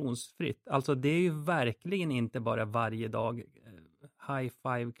friktionsfritt. Alltså det är ju verkligen inte bara varje dag high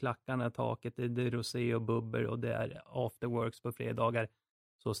five, klackarna i taket, det är rosé och bubber och det är afterworks på fredagar.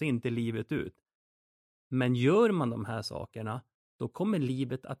 Så ser inte livet ut. Men gör man de här sakerna, då kommer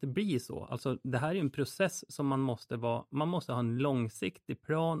livet att bli så. Alltså det här är en process som man måste ha en långsiktig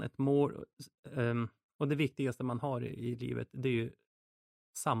plan, ett mål. Och det viktigaste man har i livet, det är ju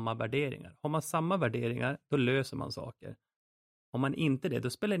samma värderingar. Har man samma värderingar, då löser man saker. Om man inte det, då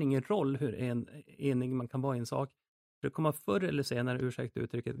spelar det ingen roll hur enig man kan vara i en sak. För det kommer förr eller senare, ursäkta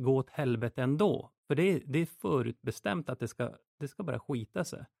uttrycket, gå åt helvete ändå. För det är förutbestämt att det ska bara skita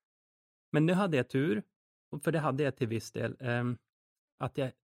sig. Men nu hade jag tur, för det hade jag till viss del, att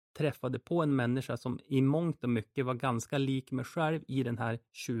jag träffade på en människa som i mångt och mycket var ganska lik mig själv i den här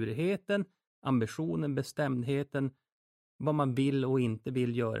tjurigheten, ambitionen, bestämdheten, vad man vill och inte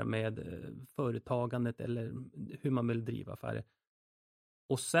vill göra med företagandet eller hur man vill driva affärer.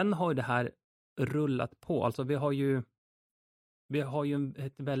 Och sen har det här rullat på. Alltså vi har ju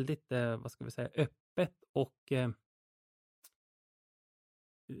ett väldigt, öppet och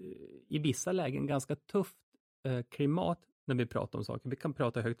i vissa lägen ganska tufft klimat när vi pratar om saker. Vi kan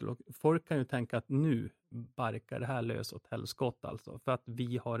prata högt och lågt. Folk kan ju tänka att nu barkar det här lös åt helskott alltså. För att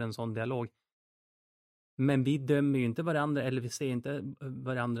vi har en sån dialog. Men vi dömer ju inte varandra, eller vi ser inte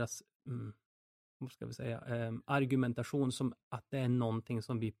varandras argumentation som att det är någonting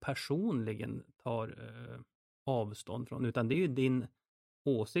som vi personligen tar avstånd från. Utan det är ju din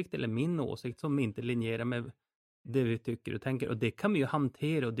åsikt eller min åsikt som inte linjerar med det vi tycker och tänker. Och det kan vi ju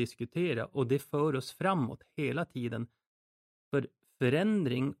hantera och diskutera. Och det för oss framåt hela tiden. För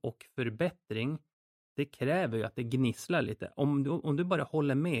förändring och förbättring, det kräver ju att det gnisslar lite. Om du bara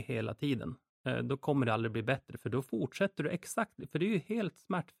håller med hela tiden, då kommer det aldrig bli bättre. För då fortsätter du exakt, för det är ju helt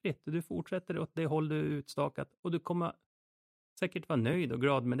smärtfritt. Du fortsätter åt det håll du är utstakat. Och du kommer säkert vara nöjd och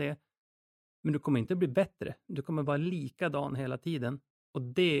glad med det. Men du kommer inte bli bättre. Du kommer vara likadan hela tiden. Och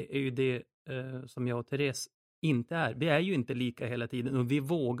det är ju det som jag och Therese inte är. Vi är ju inte lika hela tiden. Och vi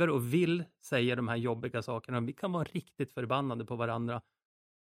vågar och vill säga de här jobbiga sakerna. Vi kan vara riktigt förbannade på varandra.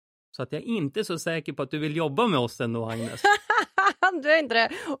 Så att jag är inte så säker på att du vill jobba med oss ändå, Agnes. Du är inte det.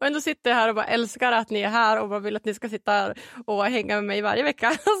 Och ändå sitter jag här och bara älskar att ni är här och bara vill att ni ska sitta här och hänga med mig varje vecka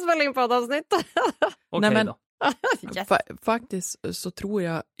och spela in poddavsnitt. Okej då. Yes. Faktiskt så tror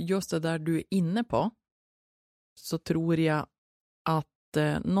jag just det där du är inne på, så tror jag att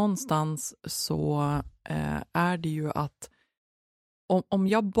någonstans så är det ju att om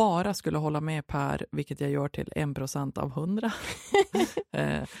jag bara skulle hålla med Per, vilket jag gör till 1% av 100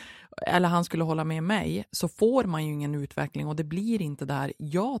 eller han skulle hålla med mig, så får man ju ingen utveckling och det blir inte där.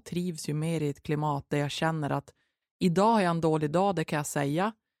 Jag trivs ju mer i ett klimat där jag känner att idag har jag en dålig dag, det kan jag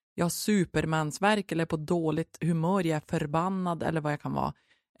säga. Jag har supermansverk eller på dåligt humör, jag är förbannad eller vad jag kan vara.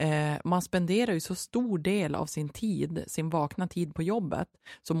 Man spenderar ju så stor del av sin tid, sin vakna tid på jobbet.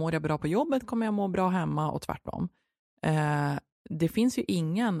 Så mår jag bra på jobbet kommer jag må bra hemma och tvärtom. Det finns ju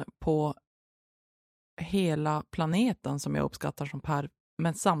ingen på hela planeten som jag uppskattar som Per.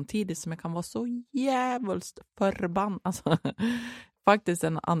 Men samtidigt som jag kan vara så jävligt förbannad. Alltså, faktiskt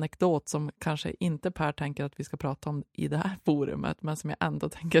en anekdot som kanske inte Per tänker att vi ska prata om i det här forumet. Men som jag ändå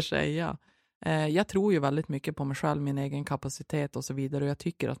tänker säga. Jag tror ju väldigt mycket på mig själv, min egen kapacitet och så vidare. Och jag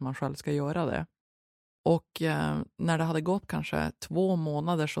tycker att man själv ska göra det. Och när det hade gått kanske 2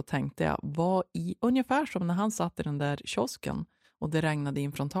 månader så tänkte jag, ungefär som när han satt i den där kiosken och det regnade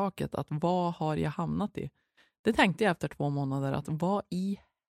in från taket, att vad har jag hamnat i? Det tänkte jag efter 2 månader, att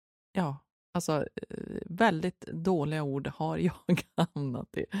väldigt dåliga ord har jag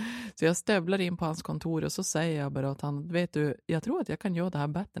hamnat i. Så jag stövlar in på hans kontor och så säger jag bara att han, vet du, jag tror att jag kan göra det här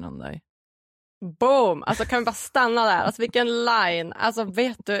bättre än dig. Boom! Alltså kan vi bara stanna där? Alltså vilken line! Alltså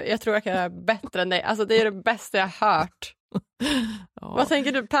vet du, jag tror jag kan göra bättre än dig. Alltså det är det bästa jag hört. Ja. Vad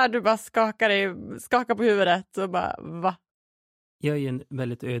tänker du Per? Du bara skakar på huvudet och bara, va? Jag är ju en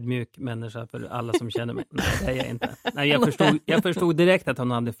väldigt ödmjuk människa för alla som känner mig. Nej, det är jag inte. Nej, jag förstod direkt att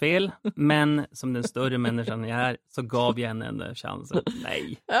hon hade fel. Men som den större människan jag är så gav jag henne en chans.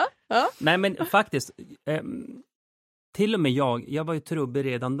 Nej. Ja. Nej, men faktiskt. Till och med jag var ju trubbig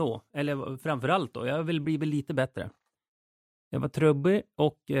redan då. Eller framförallt då. Jag vill bli lite bättre. Jag var trubbig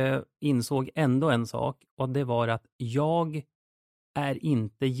och insåg ändå en sak. Och det var att jag är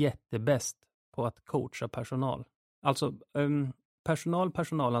inte jättebäst på att coacha personal. Alltså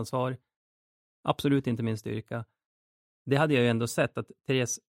personalansvar, absolut inte min styrka. Det hade jag ju ändå sett att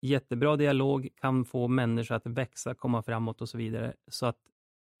Therese jättebra dialog kan få människor att växa, komma framåt och så vidare. Så att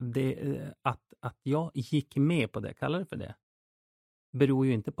att jag gick med på det, kallar det för det, beror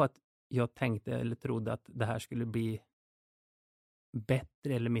ju inte på att jag tänkte eller trodde att det här skulle bli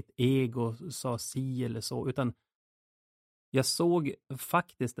bättre eller mitt ego sa si eller så, utan jag såg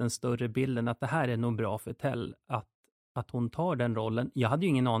faktiskt en större bilden att det här är nog bra för Tell, att hon tar den rollen. Jag hade ju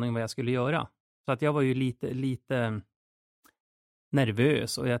ingen aning vad jag skulle göra. Så att jag var ju lite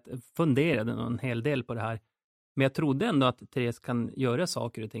nervös och jag funderade en hel del på det här. Men jag trodde ändå att Therese kan göra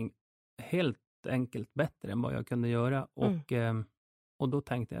saker och ting helt enkelt bättre än vad jag kunde göra. Och då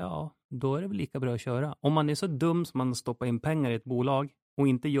tänkte jag, då är det väl lika bra att köra. Om man är så dum som man stoppar in pengar i ett bolag och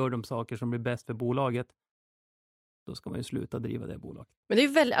inte gör de saker som blir bäst för bolaget, då ska man ju sluta driva det bolaget. Men det är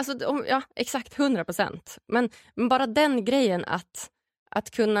ju väldigt, exakt 100%. Men bara den grejen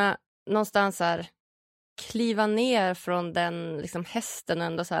att kunna någonstans här kliva ner från den liksom hästen och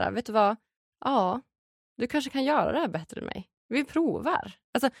ändå så här, vet du vad? Ja, du kanske kan göra det här bättre än mig. Vi provar.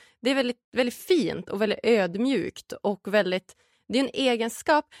 Alltså, det är väldigt, väldigt fint och väldigt ödmjukt och väldigt, det är en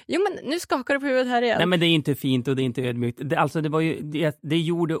egenskap. Jo, men nu skakar du på huvudet här igen. Nej, men det är inte fint och det är inte ödmjukt. Det var ju, det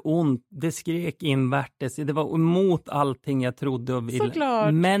gjorde ont. Det skrek invärtes. Det var emot allting jag trodde och ville.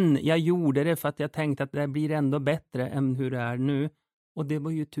 Såklart. Men jag gjorde det för att jag tänkte att det blir ändå bättre än hur det är nu. Och det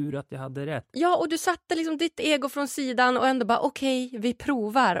var ju tur att jag hade rätt. Ja, och du satte liksom ditt ego från sidan och ändå bara okej, vi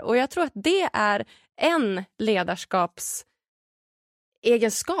provar. Och jag tror att det är en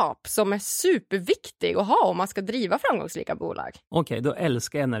ledarskapsegenskap som är superviktig att ha om man ska driva framgångsrika bolag. Okej, då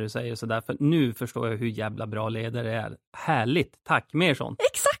älskar jag när du säger sådär, för nu förstår jag hur jävla bra ledare är. Härligt, tack, mer sånt.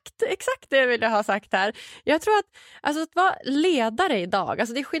 Exakt det vill jag ha sagt här. Jag tror att vara ledare idag,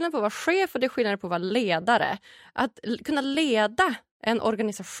 alltså det är skillnad på att vara chef och det är skillnad på att vara ledare. Att kunna leda en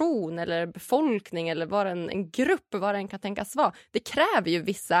organisation eller befolkning eller vara en grupp, vad den kan tänkas vara. Det kräver ju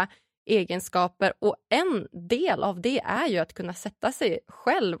vissa egenskaper och en del av det är ju att kunna sätta sig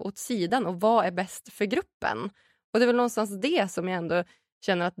själv åt sidan och vad är bäst för gruppen. Och det är väl någonstans det som jag ändå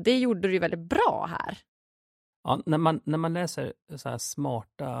känner att det gjorde du väldigt bra här. Ja, när man läser så här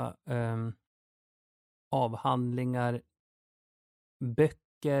smarta avhandlingar,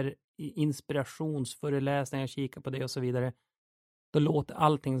 böcker, inspirationsföreläsningar, kika på det och så vidare, då låter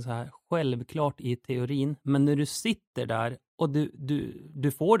allting så här självklart i teorin. Men när du sitter där och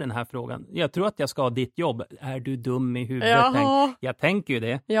du får den här frågan, jag tror att jag ska ha ditt jobb. Är du dum i huvudet? Ja. Jag tänker ju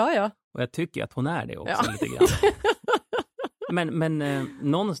det. Ja. Och jag tycker att hon är det också lite grann. Men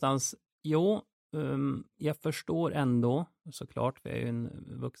någonstans, jag förstår ändå, såklart, för jag är ju en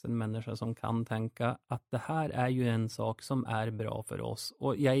vuxen människa som kan tänka att det här är ju en sak som är bra för oss.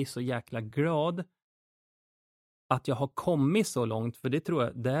 Och jag är så jäkla glad att jag har kommit så långt, för det tror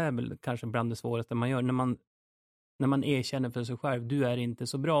jag, det är väl kanske bland det svåraste man gör, när man erkänner för sig själv, du är inte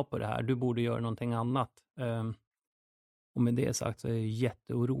så bra på det här, du borde göra någonting annat. Och med det sagt så är jag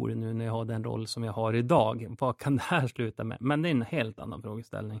jätteorolig nu när jag har den roll som jag har idag. Vad kan det här sluta med? Men det är en helt annan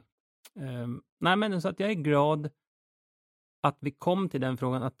frågeställning. Nej, men så att jag är glad att vi kom till den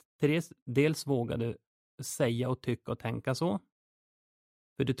frågan, att Therese dels vågade säga och tycka och tänka så.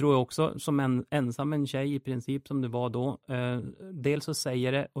 För det tror jag också, som en tjej i princip som du var då, dels så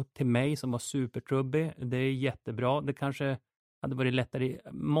säger det, och till mig som var supertrubbig, det är jättebra. Det kanske hade varit lättare i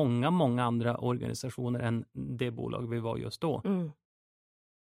många andra organisationer än det bolag vi var just då. Mm.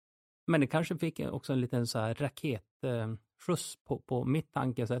 Men det kanske fick också en liten så här raketskjuts på mitt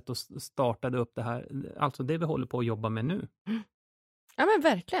tankesätt och startade upp det här, alltså det vi håller på att jobba med nu. Ja, men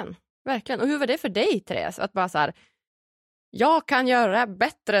verkligen. verkligen. Och hur var det för dig, Therese? Att bara så här, jag kan göra det här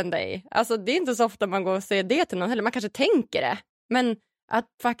bättre än dig. Alltså det är inte så ofta man går och säger det till någon heller. Man kanske tänker det. Men att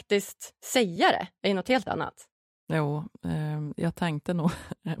faktiskt säga det är något helt annat. Jo, jag tänkte nog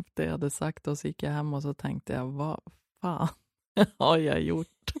efter jag hade sagt och så gick jag hem och så tänkte jag, vad fan har jag gjort?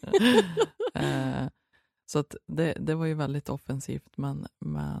 Så att det var ju väldigt offensivt, men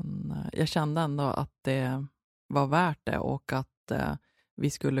jag kände ändå att det var värt det och att vi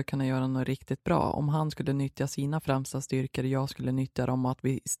skulle kunna göra något riktigt bra. Om han skulle nyttja sina främsta styrkor och jag skulle nyttja dem, att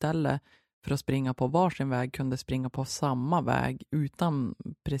vi istället för att springa på varsin väg kunde springa på samma väg utan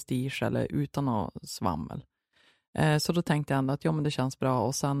prestige eller utan något svammel. Så då tänkte jag ändå att men det känns bra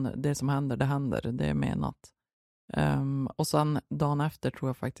och sen det som händer, det är menat. Och sen dagen efter tror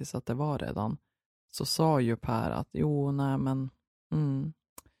jag faktiskt att det var redan. Så sa ju Per att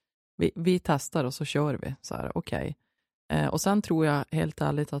vi testar och så kör vi. Så här, okej. Och sen tror jag helt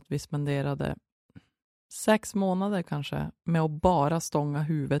ärligt att vi spenderade 6 månader kanske med att bara stånga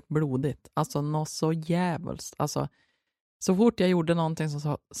huvudet blodigt. Alltså något så jävligt. Alltså så fort jag gjorde någonting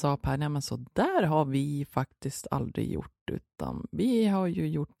så sa Per, nej men så där har vi faktiskt aldrig gjort, utan vi har ju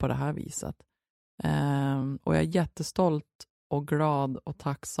gjort på det här viset. Och jag är jättestolt och glad och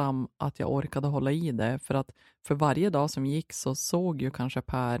tacksam att jag orkade hålla i det, för att för varje dag som gick så såg ju kanske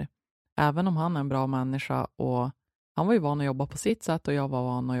Per, även om han är en bra människa och han var ju van att jobba på sitt sätt och jag var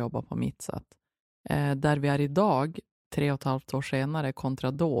van att jobba på mitt sätt. Där vi är idag, 3,5 år senare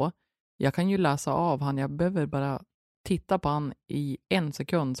kontra då, jag kan ju läsa av han, jag behöver bara titta på han i 1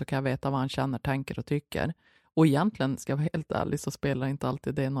 sekund så kan jag veta vad han känner, tänker och tycker. Och egentligen, ska jag vara helt ärlig, så spelar inte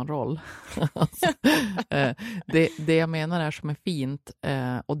alltid det någon roll. Alltså, det jag menar är som är fint,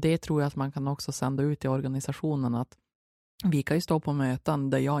 och det tror jag att man kan också sända ut i organisationen, att vi kan ju stå på möten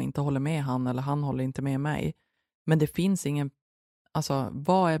där jag inte håller med han eller han håller inte med mig. Men det finns ingen, alltså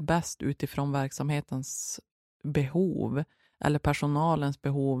vad är bäst utifrån verksamhetens behov eller personalens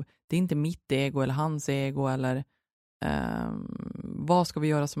behov? Det är inte mitt ego eller hans ego eller vad ska vi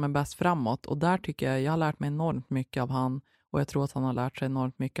göra som är bäst framåt? Och där tycker jag har lärt mig enormt mycket av han, och jag tror att han har lärt sig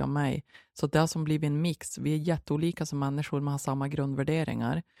enormt mycket av mig. Så det har som blivit en mix. Vi är jätteolika som människor med har samma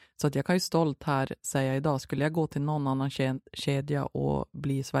grundvärderingar. Så att jag kan ju stolt här säga idag, skulle jag gå till någon annan kedja och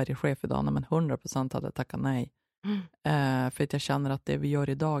bli Sveriges chef idag, men 100% hade jag tackat nej. För att jag känner att det vi gör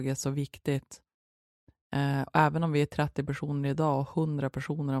idag är så viktigt. Även om vi är 30 personer idag och 100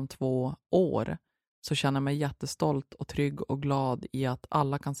 personer om 2 år, så känner jag mig jättestolt och trygg och glad i att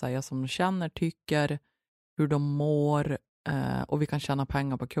alla kan säga som de känner, tycker, hur de mår, och vi kan tjäna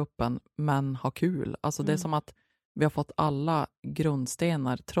pengar på kuppen men ha kul. Alltså det är som att vi har fått alla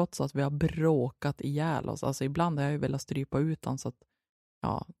grundstenar trots att vi har bråkat ihjäl oss. Alltså ibland har jag ju velat strypa ut den, så att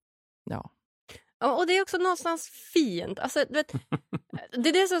ja. Och det är också någonstans fint. Alltså, du vet, det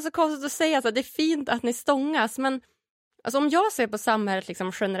är det som är så konstigt att säga, att det är fint att ni stångas, men alltså om jag ser på samhället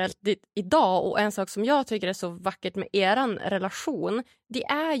liksom generellt idag, och en sak som jag tycker är så vackert med eran relation, det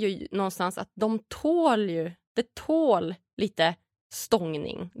är ju någonstans att det tål lite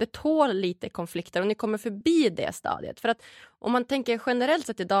stångning, det tål lite konflikter, och ni kommer förbi det stadiet. För att om man tänker generellt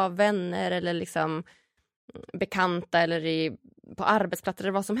sett idag, vänner eller liksom bekanta eller på arbetsplatser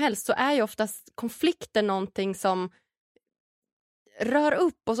eller vad som helst, så är ju oftast konflikter någonting som rör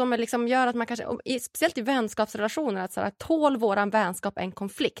upp och som liksom gör att man kanske, speciellt i vänskapsrelationer, att så här, tål våran vänskap en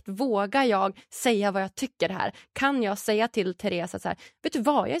konflikt? Vågar jag säga vad jag tycker här? Kan jag säga till Therese att så här, vet du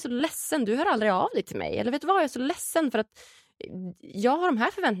vad, jag är så ledsen, du hör aldrig av dig till mig. Eller vet du vad, jag är så ledsen för att jag har de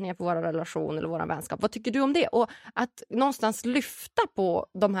här förväntningarna på vår relation eller vår vänskap. Vad tycker du om det? Och att någonstans lyfta på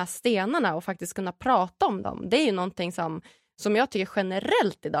de här stenarna och faktiskt kunna prata om dem, det är ju någonting som jag tycker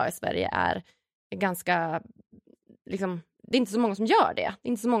generellt idag i Sverige är ganska liksom, det är inte så många som gör det. Det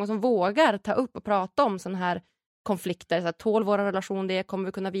är inte så många som vågar ta upp och prata om sådana här konflikter. Så här, tål vår relation det? Kommer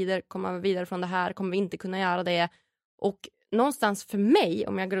vi kunna komma vidare från det här? Kommer vi inte kunna göra det? Och någonstans för mig,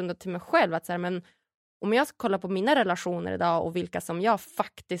 om jag grundar till mig själv, att så här, men om jag ska kolla på mina relationer idag och vilka som jag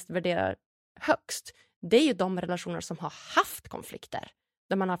faktiskt värderar högst, det är ju de relationer som har haft konflikter.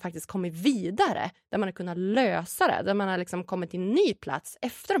 Där man har faktiskt kommit vidare. Där man har kunnat lösa det. Där man har liksom kommit till en ny plats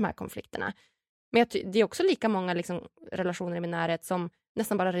efter de här konflikterna. Men det är också lika många liksom relationer i min närhet som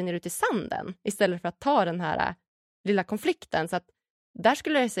nästan bara rinner ut i sanden istället för att ta den här lilla konflikten. Så att där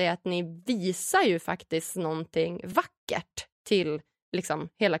skulle jag säga att ni visar ju faktiskt någonting vackert till liksom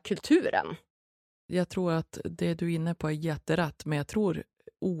hela kulturen. Jag tror att det du är inne på är jätterätt, men jag tror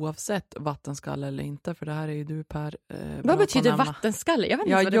oavsett vattenskalle eller inte, för det här är ju du, Per. Vad betyder vattenskalle? Jag vet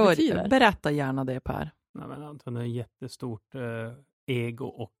inte vad det betyder. Berätta gärna det, Per. Nej, men Anton, det är jättestort. ego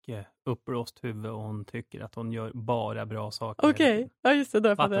och uppblåst huvud och hon tycker att hon gör bara bra saker. Okej, ja just det.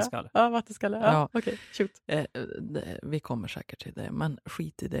 Då Vattenskalle. Ja, vattenskalle. Ja. Okej, shoot. Vi kommer säkert till det, men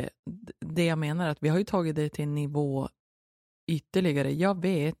skit i det. Det jag menar är att vi har ju tagit det till en nivå ytterligare. Jag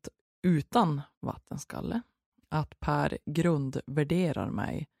vet utan vattenskalle att Per grundvärderar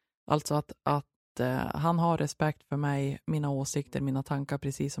mig. Alltså att han har respekt för mig, mina åsikter, mina tankar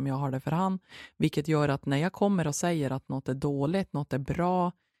precis som jag har det för han. Vilket gör att när jag kommer och säger att något är dåligt, något är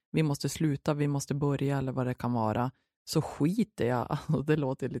bra, vi måste sluta, vi måste börja eller vad det kan vara, så skiter jag. Alltså, det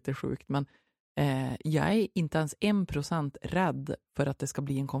låter lite sjukt, men jag är inte ens 1% rädd för att det ska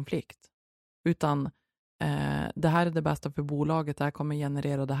bli en konflikt. Utan det här är det bästa för bolaget, det här kommer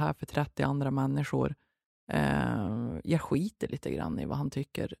generera det här för 30 andra människor. Jag skiter lite grann i vad han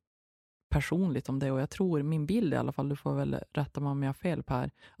tycker personligt om det, och jag tror, min bild i alla fall, du får väl rätta mig om jag har fel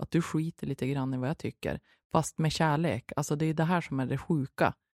Per, att du skiter lite grann i vad jag tycker, fast med kärlek. Alltså det är det här som är det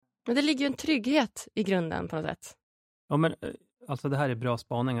sjuka. Men det ligger ju en trygghet i grunden på något sätt. Ja, men alltså det här är bra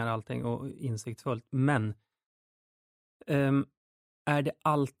spaningar allting och insiktsfullt, men är det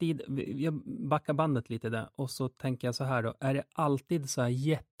alltid, jag backar bandet lite där och så tänker jag så här då, är det alltid så här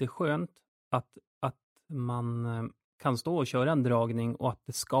jätteskönt att man kan stå och köra en dragning och att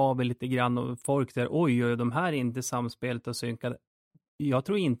det skaver lite grann och folk säger oj, de här är inte samspelet och synkade. Jag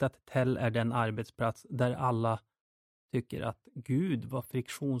tror inte att Tell är den arbetsplats där alla tycker att gud vad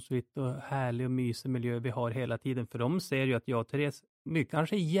friktionsfritt och härlig och mysig miljö vi har hela tiden. För de ser ju att jag och Therese, vi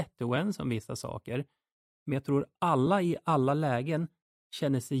kanske är jätteoense om vissa saker, men jag tror alla i alla lägen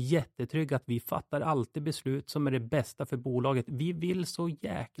känner sig jättetrygga att vi fattar alltid beslut som är det bästa för bolaget. Vi vill så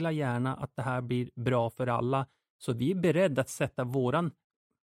jäkla gärna att det här blir bra för alla. Så vi är beredda att sätta våran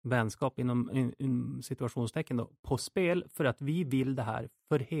vänskap inom situationstecken då, på spel för att vi vill det här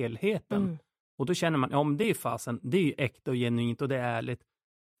för helheten. Mm. Och då känner man, ja men det är fasen, det är ju äkta och genuint och det är ärligt.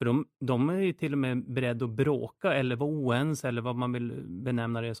 För de är ju till och med beredda att bråka eller vara oense eller vad man vill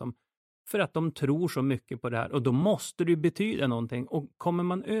benämna det som. För att de tror så mycket på det här. Och då måste det ju betyda någonting. Och kommer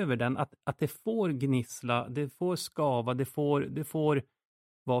man över den, att det får gnissla, det får skava, det får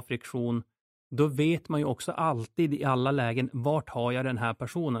vara friktion. Då vet man ju också alltid i alla lägen, vart har jag den här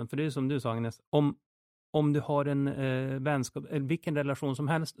personen? För det är som du sa Agnes, om du har en vänskap, eller vilken relation som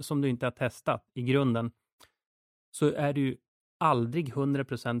helst som du inte har testat i grunden, så är du aldrig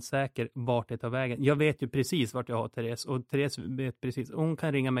 100% säker vart det tar vägen. Jag vet ju precis vart jag har Therese, och Therese vet precis. Hon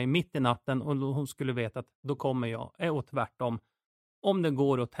kan ringa mig mitt i natten och hon skulle veta att då kommer jag. Och tvärtom. Om det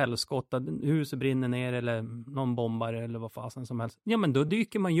går åt helskotta, huset brinner ner eller någon bombar eller vad fasen som helst. Ja, men då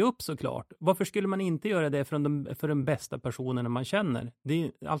dyker man ju upp såklart. Varför skulle man inte göra det för den bästa personen man känner?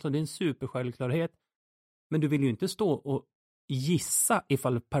 Det är en supersjälvklarhet. Men du vill ju inte stå och gissa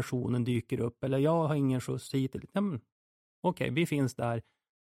ifall personen dyker upp. Eller jag har ingen skjuts hit. Ja, okej, vi finns där.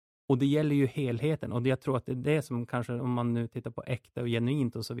 Och det gäller ju helheten. Och jag tror att det är det som kanske, om man nu tittar på äkta och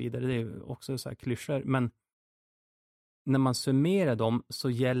genuint och så vidare, det är ju också så här klyschor. Men när man summerar dem så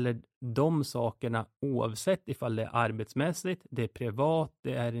gäller de sakerna oavsett ifall det är arbetsmässigt, det är privat,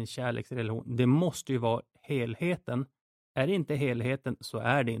 det är en kärleksrelation. Det måste ju vara helheten. Är det inte helheten så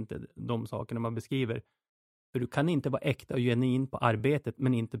är det inte de sakerna man beskriver. För du kan inte vara äkta och genuin på arbetet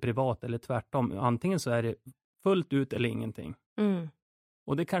men inte privat eller tvärtom. Antingen så är det fullt ut eller ingenting. Mm.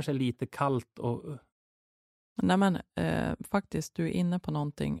 Och det kanske är lite kallt och... Nej men faktiskt, du är inne på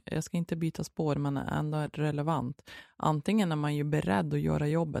någonting. Jag ska inte byta spår men ändå relevant. Antingen är man ju beredd att göra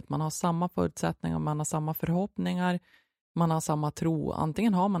jobbet. Man har samma förutsättningar, man har samma förhoppningar, man har samma tro.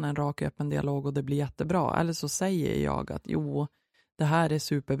 Antingen har man en rak öppen dialog och det blir jättebra. Eller så säger jag att jo, det här är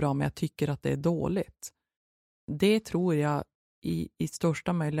superbra men jag tycker att det är dåligt. Det tror jag i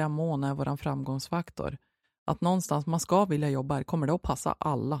största möjliga mån är våran framgångsfaktor. Att någonstans man ska vilja jobba här, kommer det att passa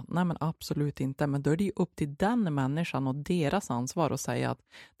alla? Nej men absolut inte. Men då är det ju upp till den människan och deras ansvar att säga att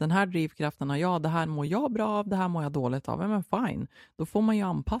den här drivkraften har jag, det här mår jag bra av, det här mår jag dåligt av. Men fine, då får man ju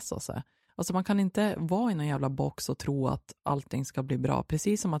anpassa sig. Alltså man kan inte vara i någon jävla box och tro att allting ska bli bra.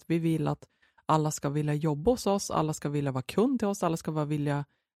 Precis som att vi vill att alla ska vilja jobba hos oss, alla ska vilja vara kund till oss, alla ska vilja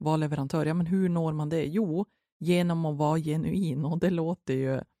vara leverantör. Ja men hur når man det? Jo, genom att vara genuin, och det låter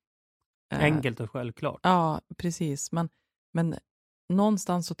ju... enkelt och självklart. Ja, precis. Men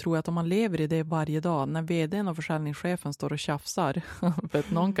någonstans så tror jag att om man lever i det varje dag, när vdn och försäljningschefen står och tjafsar, för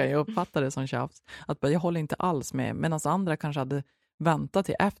att någon kan ju uppfatta det som tjafs, att jag håller inte alls med, medan andra kanske hade väntat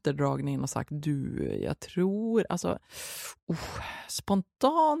till efterdragningen och sagt, du, jag tror, alltså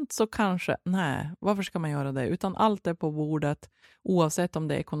spontant så kanske, nej, varför ska man göra det? Utan allt är på bordet, oavsett om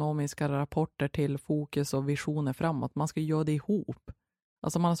det är ekonomiska rapporter till fokus och visioner framåt, man ska göra det ihop.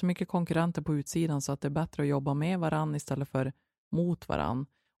 Alltså man har så mycket konkurrenter på utsidan så att det är bättre att jobba med varann istället för mot varann.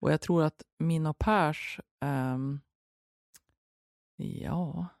 Och jag tror att min au pairs,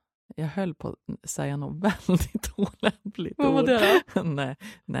 jag höll på att säga något väldigt olämpligt. Vad var det då?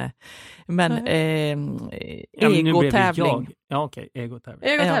 nej. Men egotävling. Ja, okej, egotävling.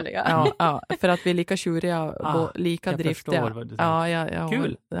 Egotävling, ja, för att vi är lika tjuriga och lika driftiga. Vad du säger.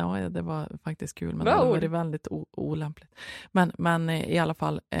 Kul. Ja, det var faktiskt kul, men Bra det ord. var väldigt olämpligt. Men i alla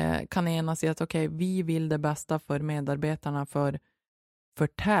fall kan enas i att vi vill det bästa för medarbetarna,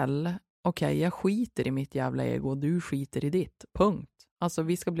 förtäll, jag skiter i mitt jävla ego och du skiter i ditt, punkt. Alltså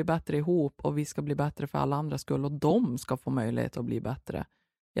vi ska bli bättre ihop och vi ska bli bättre för alla andra skull och de ska få möjlighet att bli bättre.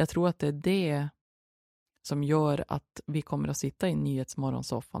 Jag tror att det är det som gör att vi kommer att sitta i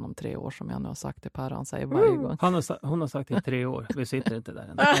Nyhetsmorgonsoffan om 3 år, som jag nu har sagt till Per, han säger varje gång. Hon har sagt det i 3 år, vi sitter inte där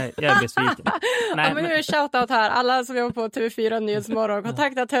än. Jag är besviken. Men nu är det shoutout här, alla som jobbar på TV4 Nyhetsmorgon,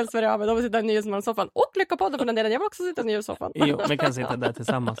 kontakta till Sverige AB, de vill sitta i Nyhetsmorgonsoffan och lycka på det för den delen, jag vill också sitta i Nyhetssoffan. Jo, vi kan sitta där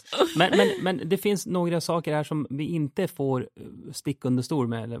tillsammans. Men det finns några saker här som vi inte får stick under stol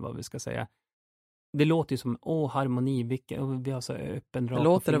med, eller vad vi ska säga. Det låter ju som, harmoni, vi har så öppen rak. Det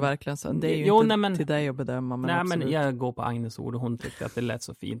låter det verkligen så. Det är ju inte till dig att bedöma. Men jag går på Agnes ord och hon tyckte att det lät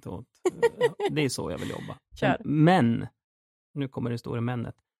så fint. Och, det är så jag vill jobba. Kör. Men, nu kommer det stora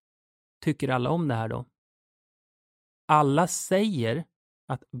männet. Tycker alla om det här då? Alla säger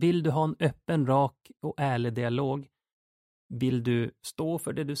att vill du ha en öppen, rak och ärlig dialog, vill du stå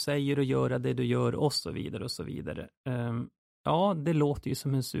för det du säger och göra det du gör och så vidare och så vidare. Ja, det låter ju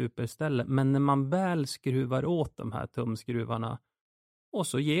som en superställe, men när man väl skruvar åt de här tumskruvarna och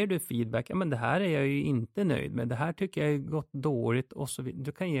så ger du feedback, men det här är jag ju inte nöjd med, det här tycker jag är gått dåligt och så vidare.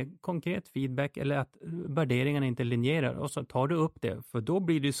 Du kan ge konkret feedback eller att värderingarna inte linjerar och så tar du upp det, för då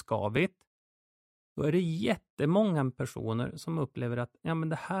blir det skavigt. Då är det jättemånga personer som upplever att men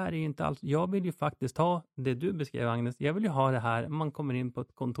det här är ju inte alls, jag vill ju faktiskt ha det du beskrev, Agnes, jag vill ju ha det här, man kommer in på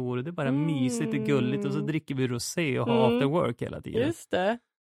ett kontor och det är bara mysigt och gulligt och så dricker vi rosé och har after work hela tiden. Just det.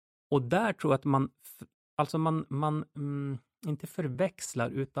 Och där tror jag att man inte förväxlar,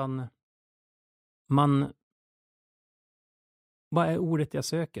 utan vad är ordet jag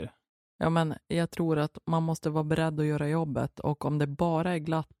söker? Ja, men jag tror att man måste vara beredd att göra jobbet, och om det bara är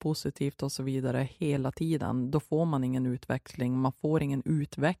glatt, positivt och så vidare hela tiden, då får man ingen utveckling. Man får ingen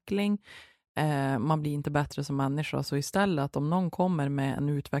utveckling. Man blir inte bättre som människa. Så istället att om någon kommer med en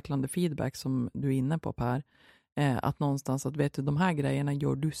utvecklande feedback som du är inne på, Per, att någonstans att vet du, de här grejerna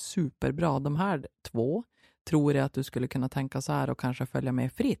gör du superbra. De här 2 tror jag att du skulle kunna tänka så här och kanske följa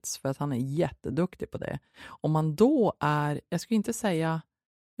med Fritz, för att han är jätteduktig på det. Om man då är, jag skulle inte säga,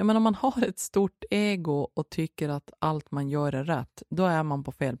 men om man har ett stort ego och tycker att allt man gör är rätt, då är man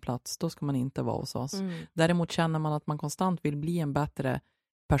på fel plats. Då ska man inte vara hos oss. Däremot känner man att man konstant vill bli en bättre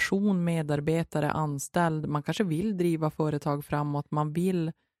person, medarbetare, anställd. Man kanske vill driva företag framåt. Man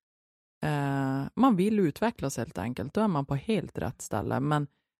vill utvecklas helt enkelt. Då är man på helt rätt ställe. Men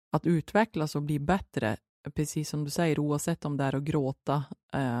att utvecklas och bli bättre, precis som du säger, oavsett om det är att gråta,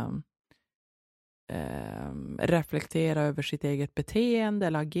 reflektera över sitt eget beteende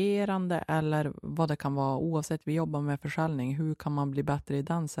eller agerande eller vad det kan vara, oavsett vi jobbar med försäljning, hur kan man bli bättre i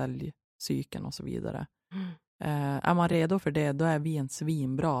den säljcykeln och så vidare. Är man redo för det, då är vi en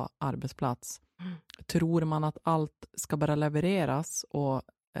svinbra arbetsplats. Tror man att allt ska bara levereras och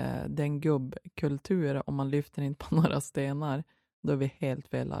det är en gubbkultur om man lyfter in på några stenar, då är vi helt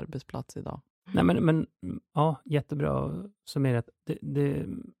fel arbetsplats idag. Nej, men ja, jättebra summerat.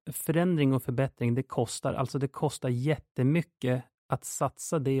 Förändring och förbättring, det kostar. Alltså det kostar jättemycket att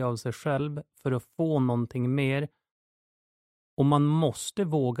satsa det av sig själv för att få någonting mer. Och man måste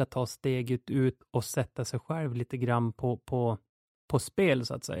våga ta steget ut och sätta sig själv lite grann på spel,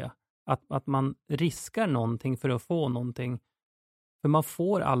 så att säga. Att man riskar någonting för att få någonting. För man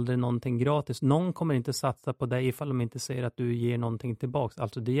får aldrig någonting gratis. Någon kommer inte satsa på dig ifall de inte säger att du ger någonting tillbaka.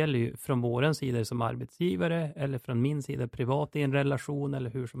 Alltså det gäller ju från våran sida som arbetsgivare eller från min sida privat i en relation eller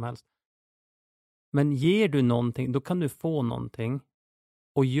hur som helst. Men ger du någonting, då kan du få någonting.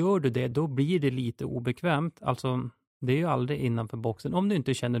 Och gör du det, då blir det lite obekvämt. Alltså det är ju aldrig innanför boxen. Om du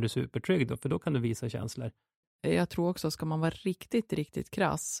inte känner dig supertrygg då, för då kan du visa känslor. Jag tror också, ska man vara riktigt, riktigt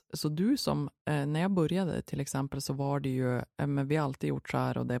krass. Så du som, när jag började till exempel, så var det ju, men vi har alltid gjort så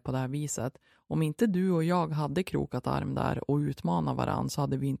här och det är på det här viset. Om inte du och jag hade krokat arm där och utmanat varandra, så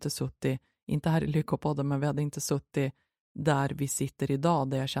hade vi inte suttit, inte här i Lyckopodden, men vi hade inte suttit där vi sitter idag,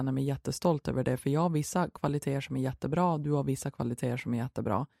 där jag känner mig jättestolt över det. För jag har vissa kvaliteter som är jättebra, du har vissa kvaliteter som är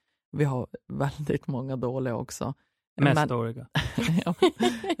jättebra. Vi har väldigt många dåliga också. Mest dåliga.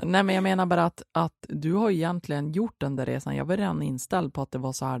 Nej, men jag menar bara att du har egentligen gjort den där resan. Jag var redan inställd på att det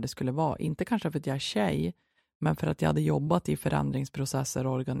var så här det skulle vara. Inte kanske för att jag är tjej, Men för att jag hade jobbat i förändringsprocesser,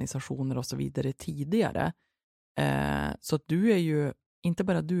 organisationer och så vidare tidigare. Så att du är ju, inte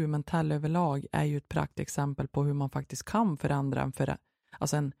bara du, men Tell överlag är ju ett praktexempel på hur man faktiskt kan förändra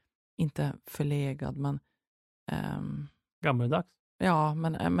en inte förlegad, men gammaldags. Ja,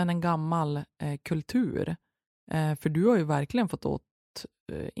 men en gammal kultur. För du har ju verkligen fått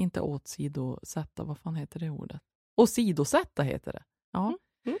inte åsidosätta, vad fan heter det ordet? Åsidosätta heter det. Ja.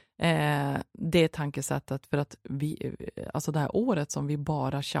 Det tankesättet, för att alltså det här året som vi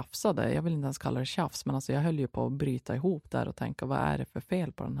bara tjafsade, jag vill inte ens kalla det tjafs, men alltså jag höll ju på att bryta ihop där och tänka, vad är det för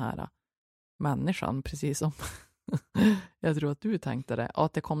fel på den här människan, precis som jag tror att du tänkte det,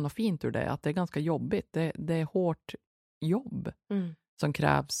 att det kom något fint ur det, att det är ganska jobbigt, det är hårt jobb som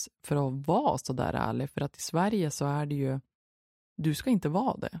krävs för att vara så där ärlig, för att i Sverige så är det ju, du ska inte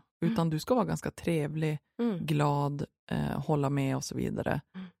vara det, utan du ska vara ganska trevlig, glad, hålla med och så vidare.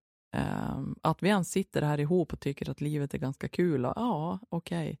 Att vi ens sitter här ihop och tycker att livet är ganska kul och ja,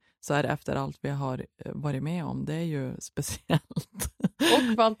 okej. Så här efter allt vi har varit med om, det är ju speciellt.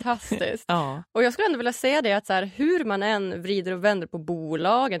 Och fantastiskt. Ja. Och jag skulle ändå vilja säga det att så här, hur man än vrider och vänder på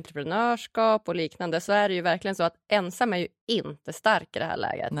bolag, entreprenörskap och liknande, så är det ju verkligen så att ensam är ju inte stark i det här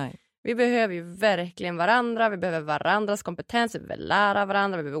läget. Nej. Vi behöver ju verkligen varandra, vi behöver varandras kompetens, vi behöver lära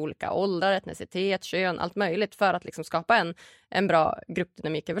varandra, vi behöver olika åldrar, etnicitet, kön, allt möjligt för att liksom skapa en bra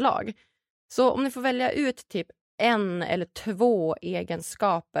gruppdynamik överlag. Så om ni får välja ut typ 1 eller 2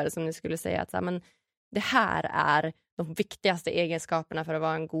 egenskaper som ni skulle säga att så här, men det här är de viktigaste egenskaperna för att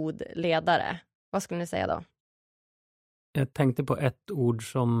vara en god ledare. Vad skulle ni säga då? Jag tänkte på ett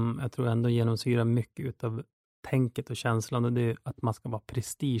ord som jag tror ändå genomsyrar mycket utav tänket och känslan, och det är att man ska vara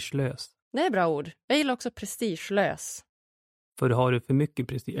prestigelös. Det är bra ord. Jag gillar också prestigelös. För har du för mycket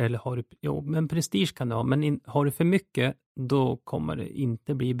prestige, eller har du, jo, men prestige kan du ha, men har du för mycket, då kommer det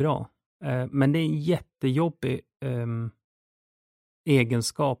inte bli bra. Men det är en jättejobbig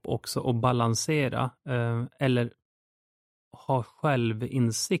egenskap också att balansera, eller ha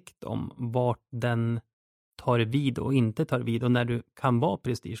självinsikt om vart den tar vid och inte tar vid, och när du kan vara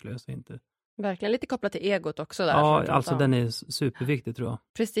prestigelös och inte. Verkligen, lite kopplat till egot också. Där, ja, alltså den är superviktig tror jag.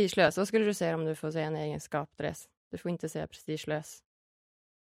 Prestigelös, vad skulle du säga om du får säga en egenskap, Therese? Du får inte säga prestigelös.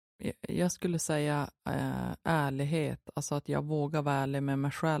 Jag skulle säga ärlighet, alltså att jag vågar vara ärlig med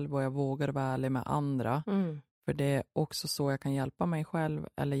mig själv och jag vågar vara ärlig med andra. För det är också så jag kan hjälpa mig själv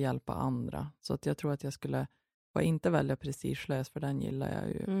eller hjälpa andra. Så att jag tror att jag skulle inte välja prestigelös, för den gillar jag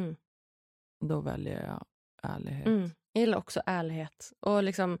ju. Då väljer jag ärlighet. Jag gillar också ärlighet. Och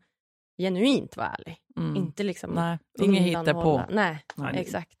liksom genuint vara ärlig. Inte liksom... Nej, inget hitta på. Nej,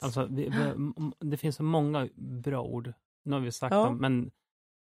 exakt. Alltså, det finns så många bra ord. Nu har vi sagt dem, men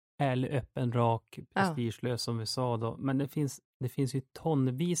ärlig, öppen, rak, prestigelös som vi sa då. Men det finns ju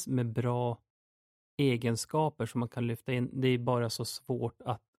tonvis med bra egenskaper som man kan lyfta in. Det är bara så svårt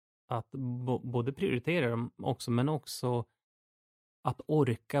att både prioritera dem också, men också att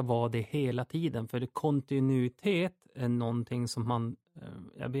orka vara det hela tiden. För kontinuitet är någonting som man,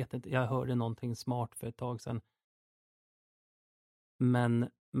 jag vet inte, jag hörde någonting smart för ett tag sedan.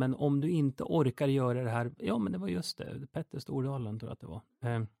 Men om du inte orkar göra det här, ja men det var just det, Petter Stordalen tror jag att det var.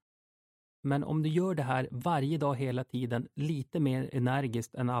 Men om du gör det här varje dag hela tiden, lite mer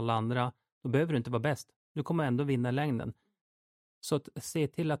energiskt än alla andra, då behöver du inte vara bäst. Du kommer ändå vinna i längden. Så att se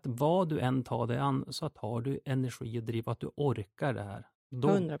till att vad du än tar dig an, så att har du energi och driv, att du orkar det här.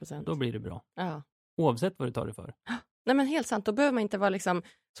 100%. Då blir det bra. Ja. Oavsett vad du tar det för. Nej men helt sant, då behöver man inte vara liksom,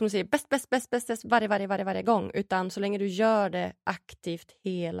 som du säger, bäst varje gång. Utan så länge du gör det aktivt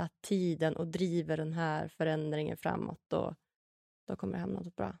hela tiden och driver den här förändringen framåt, då kommer det hamna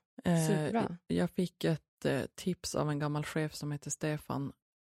något bra. Superbra. Jag fick ett tips av en gammal chef som heter Stefan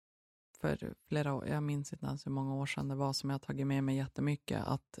för flera år, jag minns inte ens hur många år sedan det var, som jag har tagit med mig jättemycket,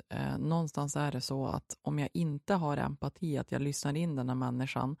 att någonstans är det så att om jag inte har empati, att jag lyssnar in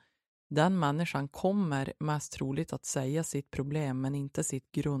den människan kommer mest troligt att säga sitt problem men inte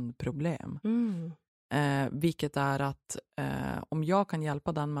sitt grundproblem. Vilket är att om jag kan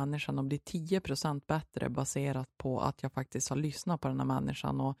hjälpa den människan att bli 10% bättre baserat på att jag faktiskt har lyssnat på den här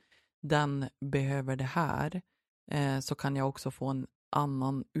människan och den behöver det här, så kan jag också få en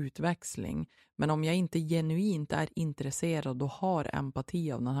annan utväxling. Men om jag inte genuint är intresserad och har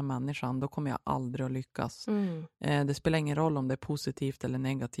empati av den här människan, då kommer jag aldrig att lyckas. Det spelar ingen roll om det är positivt eller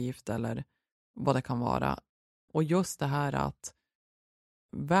negativt eller vad det kan vara. Och just det här att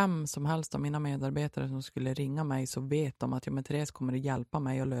vem som helst av mina medarbetare som skulle ringa mig, så vet de att Therese kommer att hjälpa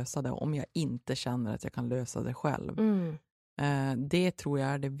mig att lösa det om jag inte känner att jag kan lösa det själv. Det tror jag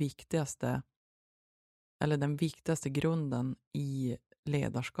är det viktigaste, eller den viktigaste grunden i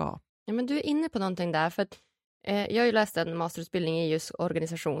ledarskap. Ja, men du är inne på någonting där, för att Jag har ju läst en masterutbildning i just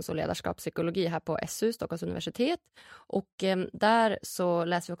organisations- och ledarskapspsykologi här på SU, Stockholms universitet. Och där så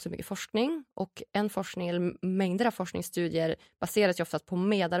läser vi också mycket forskning. Och eller mängder av forskningsstudier baseras ju oftast på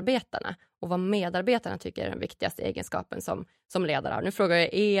medarbetarna. Och vad medarbetarna tycker är den viktigaste egenskapen som ledare har. Nu frågar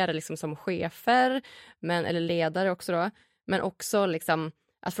jag er liksom som chefer, eller ledare också då. Men också liksom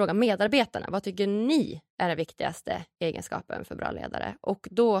att fråga medarbetarna, vad tycker ni är den viktigaste egenskapen för bra ledare? Och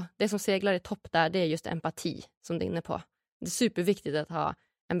då, det som seglar i topp där, det är just empati som du är inne på. Det är superviktigt att ha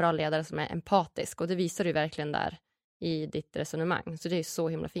en bra ledare som är empatisk, och det visar du verkligen där i ditt resonemang. Så det är så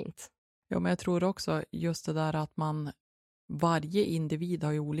himla fint. Ja, men jag tror också just det där att varje individ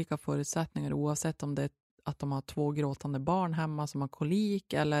har ju olika förutsättningar, oavsett om det är att de har 2 gråtande barn hemma som har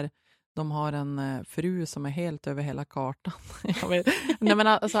kolik, eller de har en fru som är helt över hela kartan. Nej, men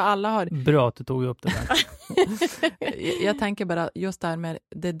alltså alla har... Bra att du tog upp det där. Jag tänker bara just där med,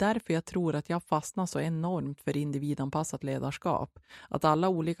 det är därför jag tror att jag fastnar så enormt för individanpassat ledarskap. Att alla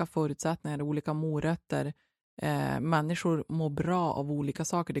olika förutsättningar, olika morötter, människor mår bra av olika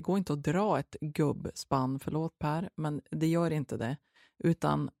saker. Det går inte att dra ett gubbspann, förlåt Per, men det gör inte det.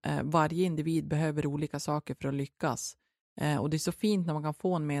 Utan varje individ behöver olika saker för att lyckas. Och det är så fint när man kan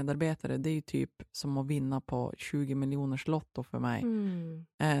få en medarbetare. Det är ju typ som att vinna på 20 miljoners lotto för mig.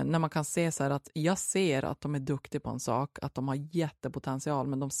 När man kan se så här att jag ser att de är duktiga på en sak, att de har jättepotential,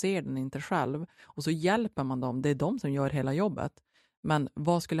 men de ser den inte själv. Och så hjälper man dem. Det är de som gör hela jobbet. Men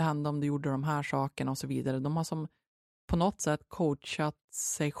vad skulle hända om du gjorde de här sakerna och så vidare. De har som på något sätt coachat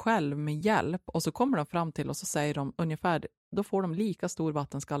sig själv med hjälp. Och så kommer de fram till och så säger de ungefär, då får de lika stor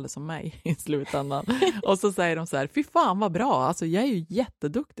vattenskalle som mig i slutändan. Och så säger de så här, fy fan vad bra. Alltså jag är ju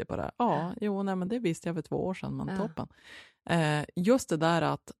jätteduktig på det. Ja, men det visste jag för 2 år sedan, men toppen. Just det där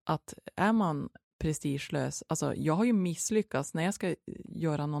att är man prestigelös. Alltså jag har ju misslyckats när jag ska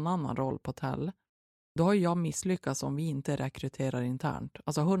göra någon annan roll på hotell. Då har jag misslyckats om vi inte rekryterar internt.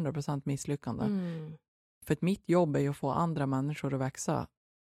 Alltså 100% misslyckande. För att mitt jobb är ju att få andra människor att växa.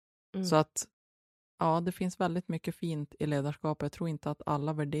 Så att det finns väldigt mycket fint i ledarskap. Jag tror inte att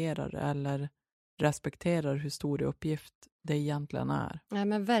alla värderar eller respekterar hur stor uppgift det egentligen är. Ja,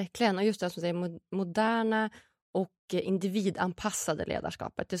 men verkligen. Och just det som säger, moderna och individanpassade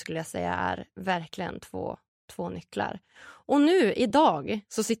ledarskapet. Det skulle jag säga är verkligen två nycklar. Och nu, idag,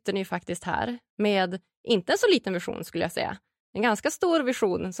 så sitter ni faktiskt här med inte en så liten vision skulle jag säga. En ganska stor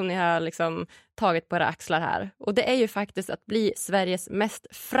vision som ni har liksom tagit på era axlar här. Och det är ju faktiskt att bli Sveriges mest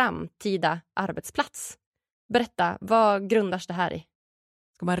framtida arbetsplats. Berätta, vad grundas det här i?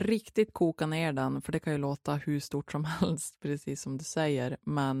 Ska man riktigt koka ner den, för det kan ju låta hur stort som helst, precis som du säger.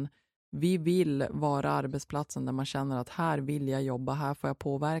 Men vi vill vara arbetsplatsen där man känner att här vill jag jobba, här får jag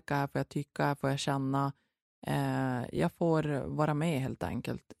påverka, här får jag tycka, här får jag känna. Jag får vara med helt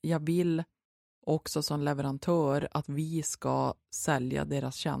enkelt. Jag vill också som leverantör att vi ska sälja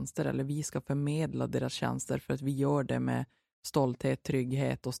deras tjänster eller vi ska förmedla deras tjänster för att vi gör det med stolthet,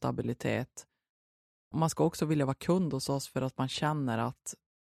 trygghet och stabilitet. Och man ska också vilja vara kund hos oss för att man känner att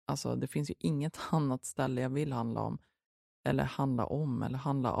alltså, det finns ju inget annat ställe jag vill handla om eller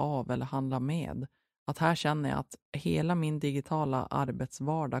handla av eller handla med. Att här känner jag att hela min digitala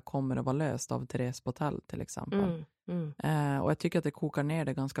arbetsvardag kommer att vara löst av Therese Botell till exempel. Och jag tycker att det kokar ner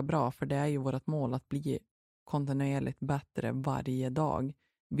det ganska bra, för det är ju vårt mål att bli kontinuerligt bättre varje dag.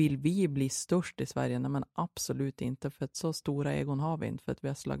 Vill vi bli störst i Sverige? Nej, men absolut inte, för att så stora egon har vi inte för att vi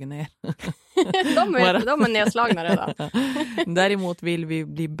har slagit ner. de är nedslagna redan. Däremot vill vi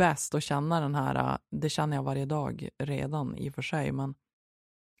bli bäst och känna den här, det känner jag varje dag redan i och för sig, men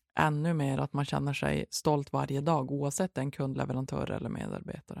ännu mer att man känner sig stolt varje dag oavsett en kundleverantör eller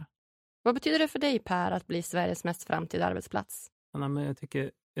medarbetare. Vad betyder det för dig, Per, att bli Sveriges mest framtida arbetsplats? Anna, men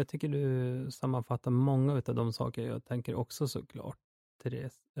jag tycker du sammanfattar många av de saker jag tänker också såklart,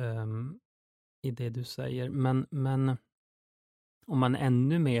 Therese, i det du säger. Men om man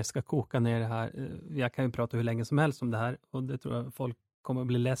ännu mer ska koka ner det här, jag kan ju prata hur länge som helst om det här och det tror jag folk kommer att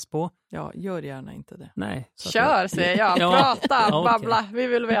bli less på. Ja, gör gärna inte det. Nej. Kör, säger jag. Prata, babbla, vi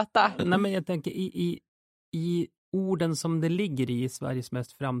vill veta. Nej, men jag tänker i orden som det ligger i Sveriges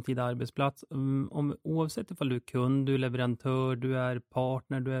mest framtida arbetsplats, oavsett ifall du är kund, du är leverantör, du är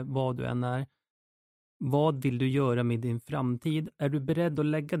partner, du är vad du än är. Vad vill du göra med din framtid? Är du beredd att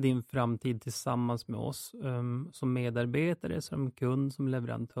lägga din framtid tillsammans med oss som medarbetare, som kund, som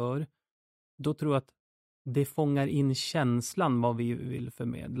leverantör? Då tror jag att det fångar in känslan vad vi vill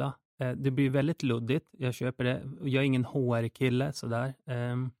förmedla. Det blir väldigt luddigt, jag köper det. Jag är ingen HR-kille sådär.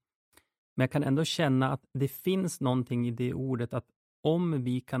 Men jag kan ändå känna att det finns någonting i det ordet att om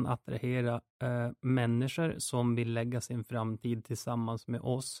vi kan attrahera människor som vill lägga sin framtid tillsammans med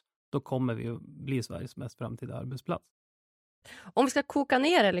oss, då kommer vi att bli Sveriges mest framtida arbetsplats. Om vi ska koka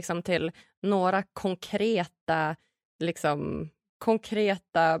ner det liksom till några konkreta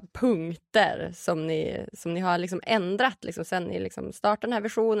punkter som ni har liksom ändrat liksom sen ni liksom startade den här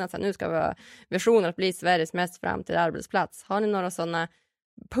visionen, så nu ska vi ha visionen att bli Sveriges mest framtida arbetsplats. Har ni några sådana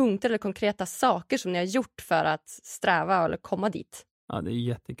punkter eller konkreta saker som ni har gjort för att sträva eller komma dit? Ja, det är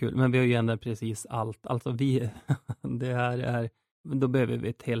jättekul. Men vi har ju ändrat precis allt. Alltså det här är, då behöver vi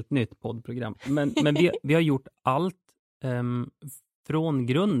ett helt nytt poddprogram. Men vi har gjort allt från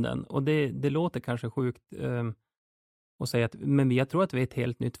grunden. Och det låter kanske sjukt att säga att, men jag tror att vi är ett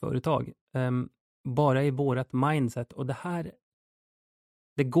helt nytt företag. Bara i vårat mindset. Och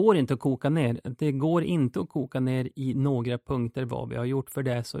det går inte att koka ner. Det går inte att koka ner i några punkter vad vi har gjort, för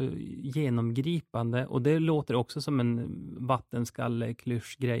det är så genomgripande. Och det låter också som en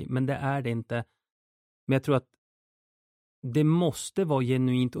vattenskalle-klyschgrej, men det är det inte. Men jag tror att det måste vara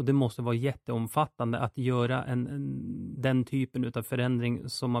genuint och det måste vara jätteomfattande att göra den typen av förändring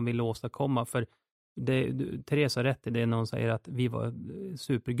som man vill åstadkomma. För Therese har rätt i det när hon säger att vi var ett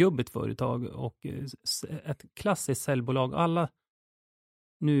supergubbigt företag och ett klassiskt säljbolag. Alla,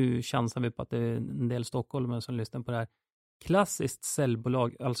 nu chansar vi på att det är en del stockholmare som lyssnar på det här. Klassiskt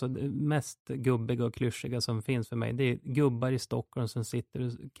säljbolag, alltså det mest gubbiga och klyschiga som finns för mig, det är gubbar i Stockholm som sitter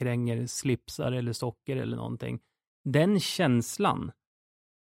och kränger slipsar eller socker eller någonting. Den känslan,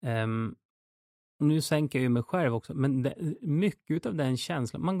 nu sänker jag ju mig själv också, men mycket av den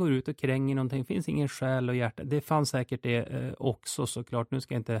känslan, man går ut och kränger någonting, finns ingen själ och hjärta. Det fanns säkert det också såklart, nu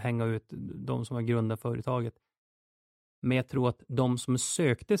ska jag inte hänga ut de som har grundat företaget. Men jag tror att de som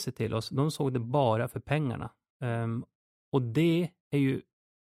sökte sig till oss, de såg det bara för pengarna. Och det är ju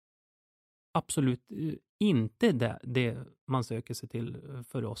absolut inte det man söker sig till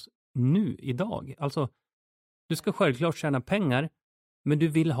för oss nu, idag. Alltså, du ska självklart tjäna pengar, men du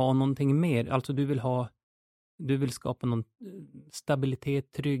vill ha någonting mer. Alltså du vill skapa någon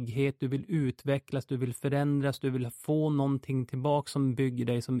stabilitet, trygghet, du vill utvecklas, du vill förändras, du vill få någonting tillbaka som bygger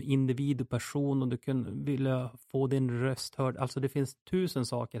dig som individ och person, och du vill få din röst hörd. Alltså det finns 1000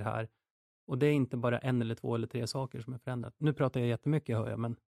 saker här. Och det är inte bara 1 eller 2 eller 3 saker som är förändrat. Nu pratar jag jättemycket, hör jag,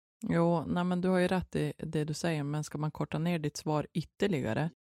 men... Jo, nej, men du har ju rätt i det du säger, men ska man korta ner ditt svar ytterligare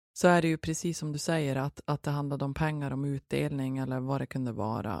så är det ju precis som du säger att det handlade om pengar, om utdelning eller vad det kunde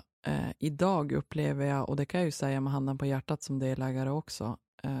vara. Idag upplever jag, och det kan jag ju säga med handen på hjärtat som delägare också,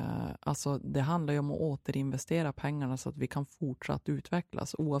 alltså det handlar ju om att återinvestera pengarna så att vi kan fortsatt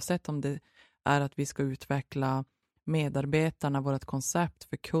utvecklas, oavsett om det är att vi ska utveckla medarbetarna, vårt koncept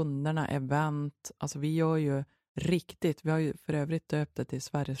för kunderna, event, alltså vi gör ju riktigt, vi har ju för övrigt döpt det till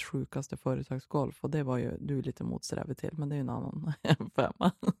Sveriges sjukaste företagsgolf, och det var ju du lite motsträvig till, men det är ju en annan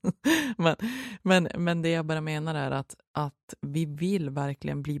femma. men det jag bara menar är att vi vill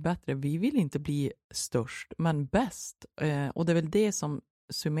verkligen bli bättre, vi vill inte bli störst, men bäst, och det är väl det som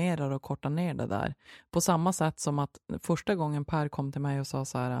summerar och kortar ner det där. På samma sätt som att första gången Per kom till mig och sa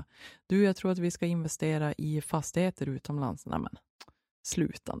så här: du, jag tror att vi ska investera i fastigheter utomlands. Nej men,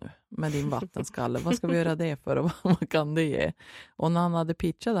 sluta nu med din vattenskalle. Vad ska vi göra det för och vad kan det ge? Och när han hade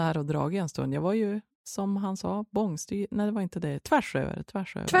pitchat det här och dragit en stund, jag var ju, som han sa, bångstyr. Nej, det var inte det. Tvärs över.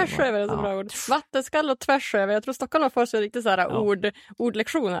 Tvärs över är så bra ord. Vattenskalle och tvärs över. Jag tror Stockholm har fått sig riktigt så här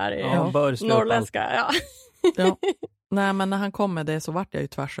ordlektion här i norrländska. Ja. Nej, men när han kom med det så vart jag ju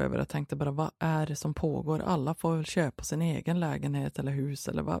tvärs över och tänkte bara, vad är det som pågår? Alla får väl köpa sin egen lägenhet eller hus,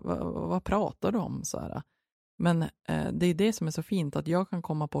 eller vad pratar du om? Så här. Men det är det som är så fint, att jag kan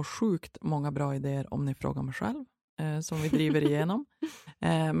komma på sjukt många bra idéer om ni frågar mig själv, som vi driver igenom.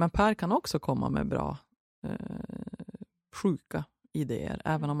 Men Per kan också komma med bra sjuka idéer,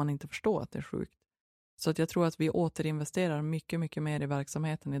 även om man inte förstår att det är sjukt. Så att jag tror att vi återinvesterar mycket, mycket mer i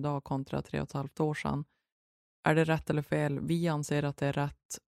verksamheten idag kontra 3,5 år sedan. Är det rätt eller fel? Vi anser att det är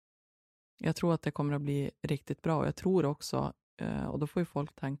rätt. Jag tror att det kommer att bli riktigt bra. Jag tror också, och då får ju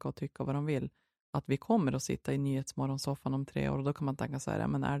folk tänka och tycka vad de vill, att vi kommer att sitta i Nyhetsmorgonsoffan om 3 år, och då kan man tänka så här,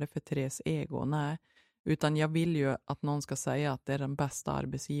 men är det för Therese ego? Nej, utan jag vill ju att någon ska säga att det är den bästa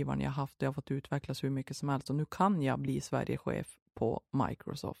arbetsgivaren jag haft, och jag har fått utvecklas hur mycket som helst, och nu kan jag bli Sverigechef på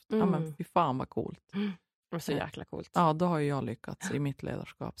Microsoft. Ja, men fy fan vad coolt. Det är så jäkla coolt. Ja, då har ju jag lyckats i mitt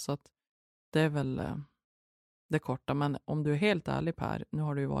ledarskap, så att det är väl det korta. Men om du är helt ärlig, Per, nu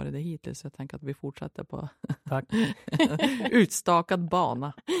har du ju varit det hittills, så jag tänker att vi fortsätter på utstakad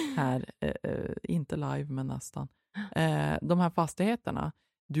bana här, inte live men nästan. De här fastigheterna,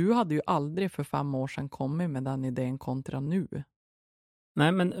 du hade ju aldrig för 5 år sedan kommit med den idén kontra nu.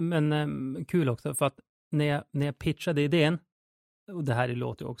 Nej, men kul också, för att när jag pitchade idén, och det här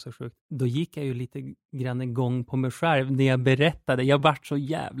låter ju också sjukt, då gick jag ju lite grann igång på mig själv när jag berättade. Jag vart så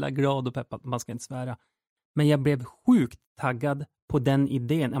jävla glad och peppad, man ska inte svära. Men jag blev sjukt taggad på den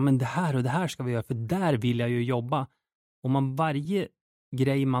idén. Ja, men det här och det här ska vi göra, för där vill jag ju jobba. Och varje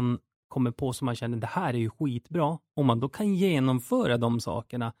grej man kommer på som man känner, det här är ju skitbra. Om man då kan genomföra de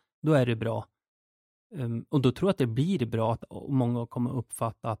sakerna, då är det bra. Och då tror jag att det blir bra att många kommer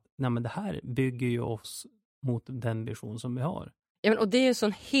uppfatta att nej, men det här bygger ju oss mot den vision som vi har. Ja, men, och det är ju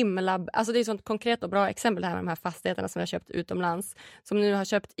sån himla, alltså det är sånt konkret och bra exempel här med de här fastigheterna som vi har köpt utomlands. Som nu har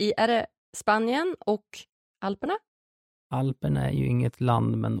köpt i, är det Spanien och Alperna? Alperna är ju inget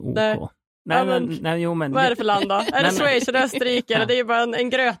land, men OK. Nej, men vad är det för land då? Är det Schweiz eller Österrike? Ja. Det är ju bara en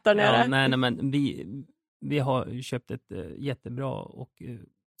gröt där nere. Ja, men vi har köpt ett jättebra och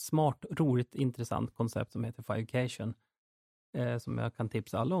smart, roligt, intressant koncept som heter Fivecation. Som jag kan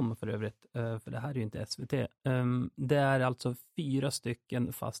tipsa alla om för övrigt. För det här är ju inte SVT. Det är alltså 4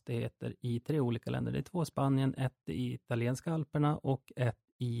 stycken fastigheter i 3 olika länder. Det är 2 i Spanien, 1 i italienska Alperna och 1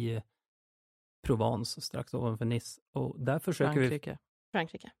 i Provence strax ovanför Nice. Och där försöker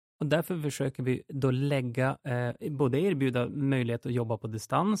Frankrike. Och därför försöker vi då lägga, både erbjuda möjlighet att jobba på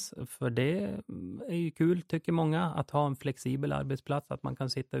distans, för det är ju kul tycker många, att ha en flexibel arbetsplats, att man kan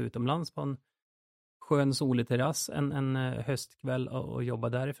sitta utomlands på en skön solig terrass en höstkväll och jobba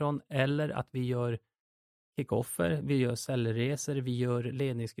därifrån, eller att vi gör kick-offer, vi gör säljresor, vi gör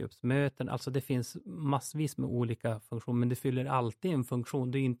ledningsgruppsmöten, alltså det finns massvis med olika funktioner, men det fyller alltid en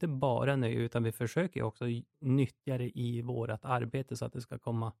funktion, det är inte bara nöje, utan vi försöker också nyttja det i vårt arbete så att det ska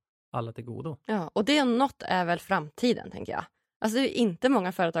komma alla till godo. Ja, och det om något är väl framtiden, tänker jag. Alltså det är inte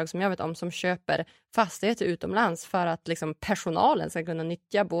många företag som jag vet om som köper fastigheter utomlands för att liksom personalen ska kunna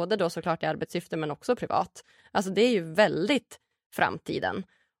nyttja både då såklart i arbetssyfte men också privat. Alltså det är ju väldigt framtiden.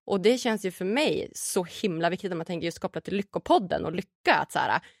 Och det känns ju för mig så himla viktigt om man tänker just kopplat till Lyckopodden och lycka. Att så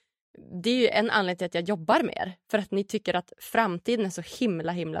här, det är ju en anledning till att jag jobbar mer. För att ni tycker att framtiden är så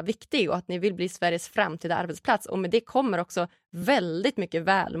himla viktig och att ni vill bli Sveriges framtida arbetsplats. Och med det kommer också väldigt mycket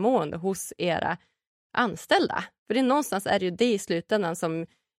välmående hos era anställda. För det är någonstans är det ju det i slutändan som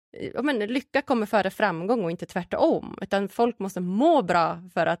lycka kommer före framgång och inte tvärtom. Utan folk måste må bra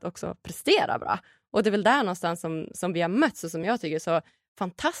för att också prestera bra. Och det är väl där någonstans som vi har mötts och som jag tycker är så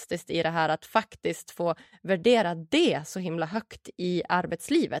fantastiskt i det här att faktiskt få värdera det så himla högt i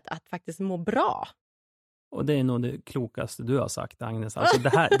arbetslivet, att faktiskt må bra. Och det är nog det klokaste du har sagt, Agnes. Alltså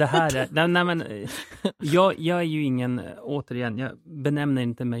det här är, nej men jag är ju ingen, återigen, jag benämner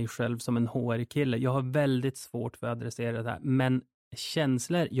inte mig själv som en HR-kille. Jag har väldigt svårt för att adressera det här, men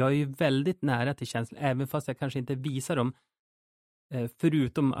känslor, jag är ju väldigt nära till känslor, även fast jag kanske inte visar dem.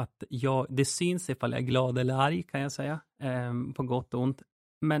 Förutom att det syns ifall jag är glad eller arg, kan jag säga, på gott och ont.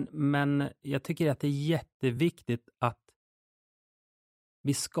 Men jag tycker att det är jätteviktigt att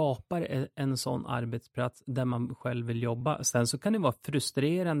vi skapar en sån arbetsplats där man själv vill jobba. Sen så kan det vara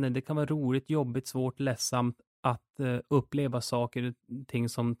frustrerande, det kan vara roligt, jobbigt, svårt, ledsamt att uppleva saker och ting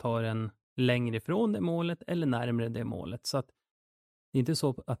som tar en längre ifrån det målet eller närmare det målet. Så att det är inte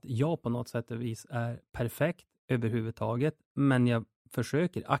så att jag på något sätt och vis är perfekt överhuvudtaget, men jag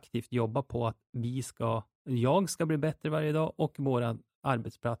försöker aktivt jobba på att jag ska bli bättre varje dag och våra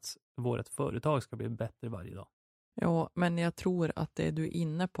arbetsplats, vårt företag ska bli bättre varje dag. Ja, men jag tror att det du är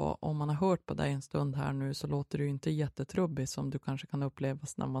inne på, om man har hört på dig en stund här nu, så låter du inte jättetrubbig som du kanske kan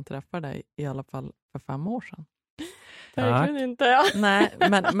upplevas när man träffar dig, i alla fall för 5 år sedan. Verkligen inte, ja. Nej,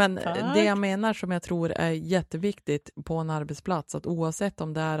 men det jag menar som jag tror är jätteviktigt på en arbetsplats, att oavsett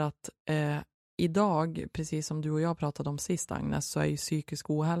om det är att idag, precis som du och jag pratade om sist, Agnes, så är ju psykisk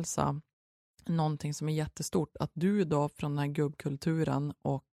ohälsa någonting som är jättestort. Att du då från den här gubbkulturen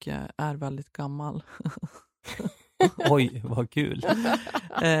och är väldigt gammal oj, vad kul.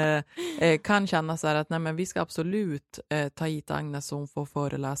 Kan känna så här att nej, men vi ska absolut ta hit Agnes som får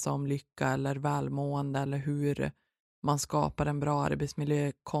föreläsa om lycka eller välmående eller hur man skapar en bra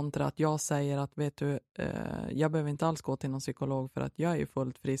arbetsmiljö, kontra att jag säger att vet du, jag behöver inte alls gå till någon psykolog för att jag är ju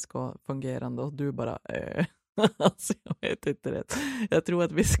fullt frisk och fungerande, och du bara alltså jag vet inte det. Jag tror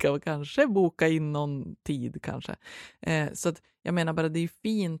att vi ska kanske boka in någon tid kanske. Så att jag menar bara, det är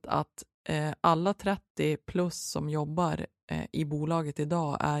fint att alla 30 plus som jobbar i bolaget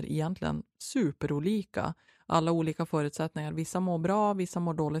idag är egentligen superolika. Alla olika förutsättningar. Vissa mår bra, vissa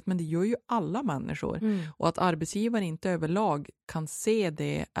mår dåligt, men det gör ju alla människor. Och att arbetsgivare inte överlag kan se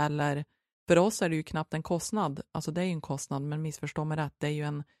det, eller för oss är det ju knappt en kostnad. Alltså det är ju en kostnad, men missförstå mig rätt. Det är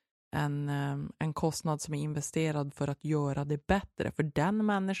ju en kostnad som är investerad för att göra det bättre. För den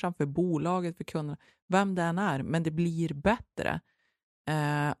människan, för bolaget, för kunderna, vem den är. Men det blir bättre.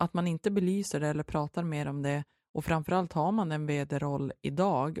 Att man inte belyser det eller pratar mer om det Och framförallt har man en vd-roll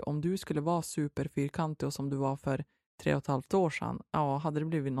idag, om du skulle vara superfyrkantig och som du var för 3,5 år sedan, ja, hade det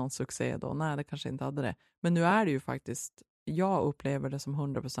blivit någon succé då? Nej, det kanske inte hade det. Men nu är det ju faktiskt, jag upplever det som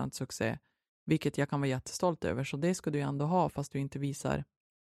 100% succé, vilket jag kan vara jättestolt över. Så det ska du ju ändå ha, fast du inte visar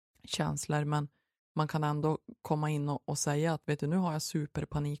känslor. Men man kan ändå komma in och säga att, vet du, nu har jag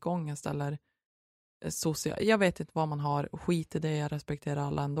superpanikångest eller jag vet inte vad man har, skit i det, jag respekterar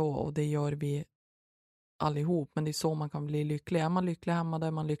alla ändå och det gör vi allihop, men det är så man kan bli lycklig. Är man lycklig hemma, då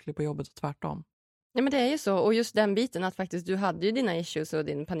är man lycklig på jobbet och tvärtom. Ja, men det är ju så, och just den biten att faktiskt du hade ju dina issues och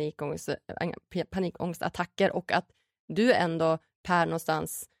din panikångestattacker och att du ändå Per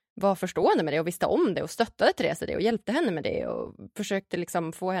någonstans var förstående med det och visste om det och stöttade Therese det och hjälpte henne med det och försökte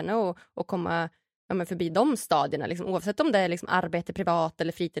liksom få henne att komma förbi de stadierna. Liksom, oavsett om det är liksom arbete, privat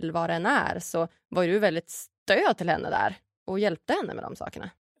eller fritid eller vad det än är, så var du väldigt stöd till henne där och hjälpte henne med de sakerna.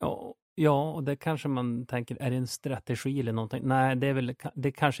 Ja, och det kanske man tänker, är det en strategi eller någonting? Nej,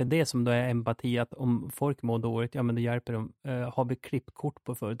 det kanske är det som då är empati, att om folk mår dåligt, ja men det hjälper dem. Har vi klippkort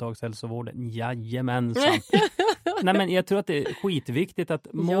på företagshälsovården? Jajamensan. Nej, men jag tror att det är skitviktigt att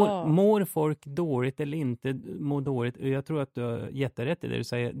mår folk dåligt eller inte mår dåligt. Jag tror att du har jätterätt i det du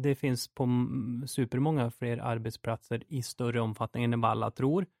säger. Det finns på supermånga fler arbetsplatser i större omfattning än vad alla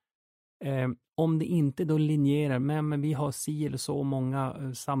tror. Om det inte då linjerar, men vi har si eller så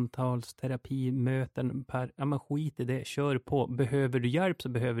många samtalsterapimöten men skit i det, kör på. Behöver du hjälp så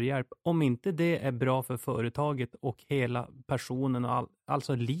behöver du hjälp. Om inte det är bra för företaget och hela personen och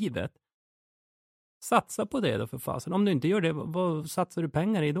alltså livet, satsa på det då för fasen. Om du inte gör det, vad satsar du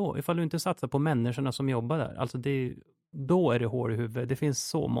pengar i då? Ifall du inte satsar på människorna som jobbar där. Alltså då är det hår i huvudet. Det finns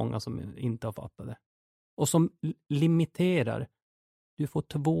så många som inte har fattat det. Och som limiterar. Du får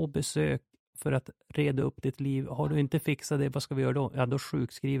 2 besök för att reda upp ditt liv. Har du inte fixat det, vad ska vi göra då? Ja, då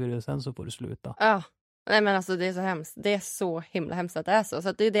sjukskriver du och sen så får du sluta. Ja, nej men alltså det är så hemskt. Det är så himla hemskt att det är så. Så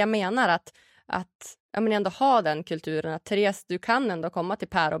att det är det jag menar, att ändå ha den kulturen. Att Therese, du kan ändå komma till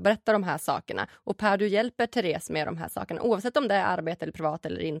Per och berätta de här sakerna. Och Per, du hjälper Therese med de här sakerna. Oavsett om det är arbete eller privat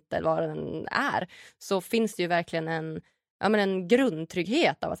eller inte, eller vad den är. Så finns det ju verkligen en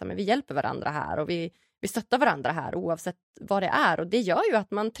grundtrygghet av att vi hjälper varandra här. Och vi stöttar varandra här oavsett vad det är. Och det gör ju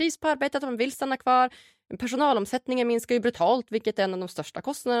att man trivs på arbetet, att man vill stanna kvar. Personalomsättningen minskar ju brutalt, vilket är en av de största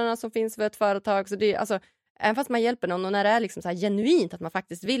kostnaderna som finns för ett företag. Så det är, alltså, även fast man hjälper någon och när det är liksom så här genuint att man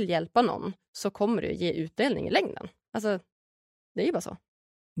faktiskt vill hjälpa någon, så kommer det ge utdelning i längden. Alltså, det är ju bara så.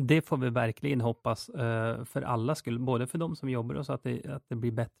 Det får vi verkligen hoppas för alla skull. Både för de som jobbar och så att det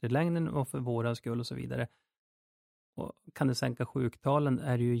blir bättre i längden och för våra skull och så vidare. Och kan det sänka sjuktalen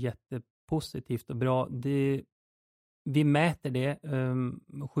är det ju jättepositivt och bra. Vi mäter det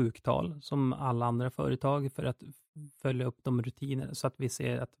sjuktal som alla andra företag för att följa upp de rutinerna så att vi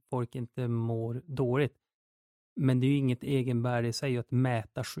ser att folk inte mår dåligt. Men det är ju inget egenvärde i sig att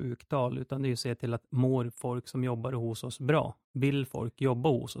mäta sjuktal, utan det är ju att se till att mår folk som jobbar hos oss bra. Vill folk jobba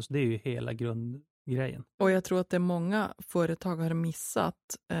hos oss? Det är ju hela grundgrejen. Och jag tror att det många företag har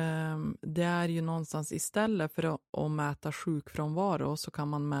missat. Det är ju någonstans istället för att mäta sjukfrånvaro så kan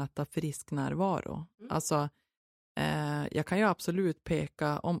man mäta frisknärvaro. Alltså jag kan ju absolut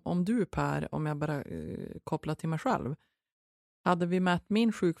peka, om du Per, om jag bara kopplar till mig själv. Hade vi mätt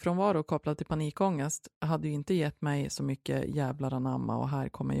min sjukfrånvaro kopplat till panikångest hade ju inte gett mig så mycket jävlar anamma och här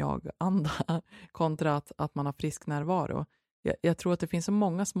kommer jag anda kontra att man har frisk närvaro. Jag tror att det finns så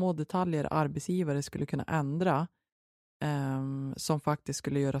många små detaljer arbetsgivare skulle kunna ändra som faktiskt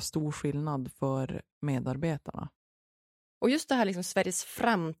skulle göra stor skillnad för medarbetarna. Och just det här liksom Sveriges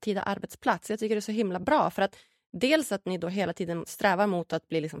framtida arbetsplats, jag tycker det är så himla bra för att dels att ni då hela tiden strävar mot att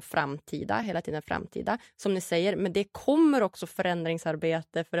bli liksom hela tiden framtida, som ni säger, men det kommer också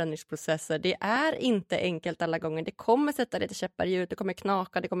förändringsarbete, förändringsprocesser. Det är inte enkelt alla gånger. Det kommer sätta lite käppar i hjulet, det kommer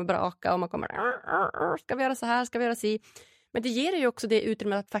knaka, det kommer braka och man kommer, ska vi göra så här, ska vi göra så. Men det ger ju också det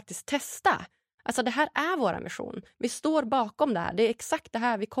utrymme att faktiskt testa. Alltså det här är vår mission. Vi står bakom det här. Det är exakt det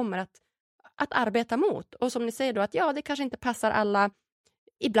här vi kommer att arbeta mot. Och som ni säger då att ja, det kanske inte passar alla.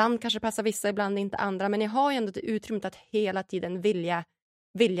 Ibland kanske passar vissa, ibland inte andra. Men ni har ju ändå det utrymmet att hela tiden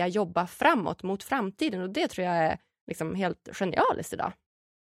vilja jobba framåt mot framtiden. Och det tror jag är liksom helt genialiskt idag.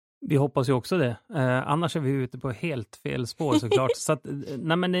 Vi hoppas ju också det. Annars är vi ute på helt fel spår såklart. Så att,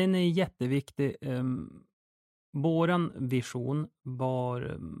 nej men den är jätteviktig. Våran vision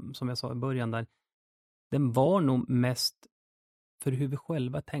var, som jag sa i början där, den var nog mest för hur vi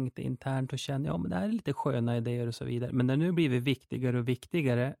själva tänkte internt och kände, ja men det här är lite sköna idéer och så vidare. Men det nu blir vi viktigare och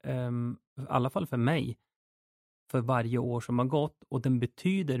viktigare, i alla fall för mig, för varje år som har gått. Och den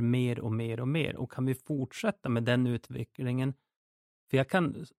betyder mer och mer och mer. Och kan vi fortsätta med den utvecklingen, för jag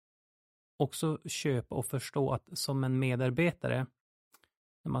kan också köpa och förstå att som en medarbetare,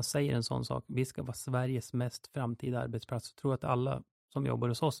 när man säger en sån sak, vi ska vara Sveriges mest framtida arbetsplats, så tror jag att alla som jobbar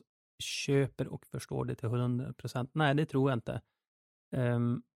hos oss köper och förstår det till 100%. Nej, det tror jag inte.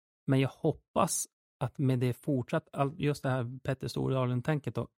 Men jag hoppas att med det fortsatt, just det här Petter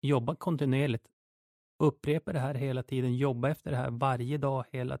Stordalen-tänket då, jobba kontinuerligt, upprepa det här hela tiden, jobba efter det här varje dag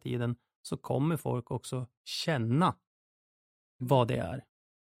hela tiden, så kommer folk också känna vad det är.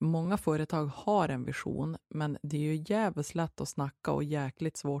 Många företag har en vision, men det är ju jävligt lätt att snacka och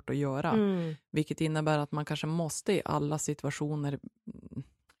jäkligt svårt att göra. Vilket innebär att man kanske måste i alla situationer,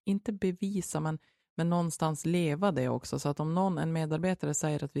 inte bevisa, men någonstans leva det också. Så att om en medarbetare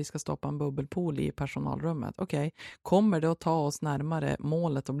säger att vi ska stoppa en bubbelpool i personalrummet, okej, kommer det att ta oss närmare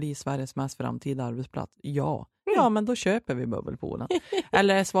målet att bli Sveriges mest framtida arbetsplats? Ja. Ja, men då köper vi bubbelpoolen.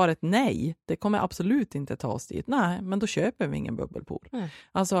 Eller är svaret nej, det kommer absolut inte ta oss dit. Nej, men då köper vi ingen bubbelpool.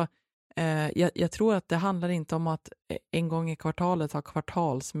 Alltså, jag tror att det handlar inte om att en gång i kvartalet ha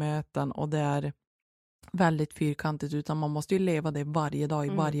kvartalsmöten och det är väldigt fyrkantigt, utan man måste ju leva det varje dag i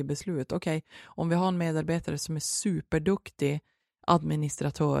varje beslut. Okej, om vi har en medarbetare som är superduktig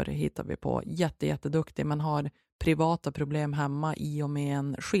administratör, hittar vi på, jätteduktig, men har privata problem hemma i och med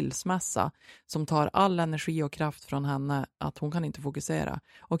en skilsmässa som tar all energi och kraft från henne, att hon kan inte fokusera.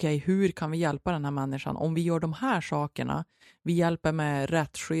 Okej, hur kan vi hjälpa den här människan? Om vi gör de här sakerna, vi hjälper med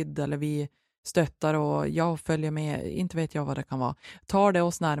rättsskydd eller vi stöttar och jag följer med, inte vet jag vad det kan vara. Tar det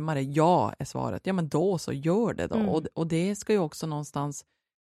oss närmare? Ja, är svaret. Ja, men då så, gör det då. Och det ska ju också någonstans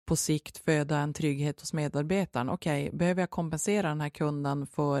på sikt föda en trygghet hos medarbetaren. Okej, behöver jag kompensera den här kunden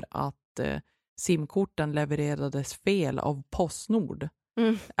för att simkorten levererades fel av Postnord?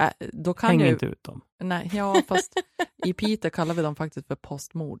 Då kan Häng inte ut dem. Nej, ja, fast i Piteå kallar vi dem faktiskt för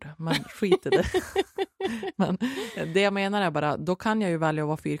postmord. Men skit i det. Men det jag menar är bara, då kan jag ju välja att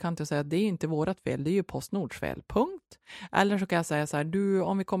vara fyrkantig och säga att det är ju inte vårat fel, det är ju Postnords fel. Punkt. Eller så kan jag säga så här, du,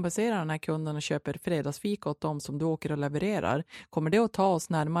 om vi kompenserar den här kunden och köper fredagsfika åt dem som du åker och levererar, kommer det att ta oss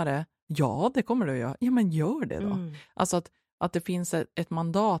närmare? Ja, det kommer det att göra. Ja, men gör det då. Alltså att det finns ett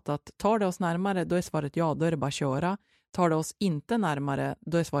mandat att tar det oss närmare, då är svaret ja, då är det bara att köra. Tar det oss inte närmare,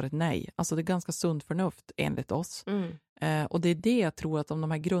 då är svaret nej. Alltså det är ganska sunt förnuft enligt oss. Och det är det jag tror, att om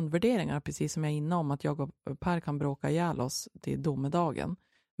de här grundvärderingarna, precis som jag är inne om, att jag och Per kan bråka ihjäl oss till domedagen,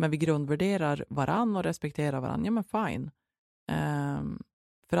 men vi grundvärderar varann och respekterar varann, ja men fine.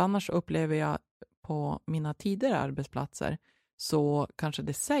 För annars upplever jag på mina tidigare arbetsplatser, så kanske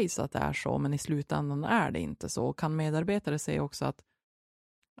det sägs att det är så, men i slutändan är det inte så. Kan medarbetare säga också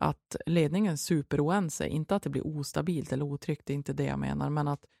att ledningen är superoense, inte att det blir ostabilt eller otryggt, det är inte det jag menar, men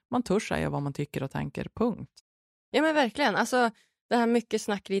att man törs säga vad man tycker och tänker, punkt. Ja men verkligen, alltså det här mycket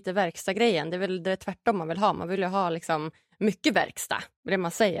snack lite verkstad grejen, det är väl det tvärtom man vill ha. Man vill ju ha liksom mycket verkstad. Det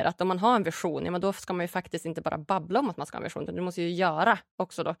man säger, att om man har en vision, ja men då ska man ju faktiskt inte bara babbla om att man ska ha en vision, utan du måste ju göra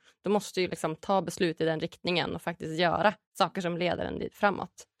också då. Du måste ju liksom ta beslut i den riktningen och faktiskt göra saker som leder en dit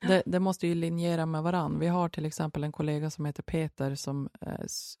framåt. Det måste ju linjera med varann. Vi har till exempel en kollega som heter Peter som...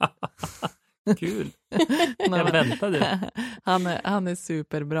 Kul! Jag väntade. Han är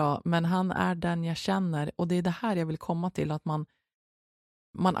superbra, men han är den jag känner, och det är det här jag vill komma till, att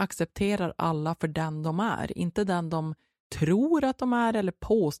man accepterar alla för den de är, inte den de tror att de är eller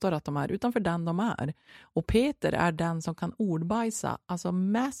påstår att de är, utan för den de är. Och Peter är den som kan ordbajsa, alltså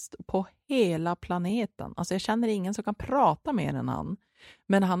mest på hela planeten. Alltså jag känner ingen som kan prata mer än han.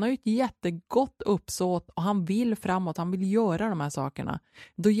 Men han har ju ett jättegott uppsåt och han vill framåt, han vill göra de här sakerna.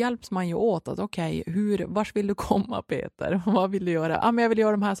 Då hjälps man ju åt att okej, vars vill du komma Peter? Vad vill du göra? Ja, men jag vill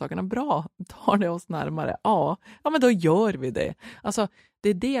göra de här sakerna. Bra, tar det oss närmare. Ja, men då gör vi det. Alltså det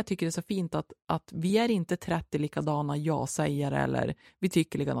är det jag tycker är så fint, att vi är inte 30 likadana ja-sägare eller vi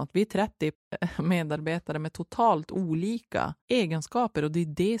tycker likadant. Vi är 30 medarbetare med totalt olika egenskaper och det är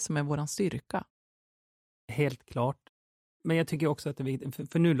det som är våran styrka. Helt klart. Men jag tycker också att det är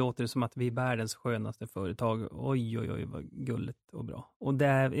viktigt, för nu låter det som att vi är världens skönaste företag. Oj, vad gulligt och bra. Och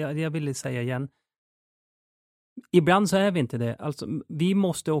jag vill säga igen, ibland så är vi inte det. Alltså, vi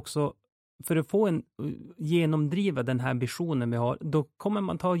måste också, för att få genomdriva den här visionen vi har, då kommer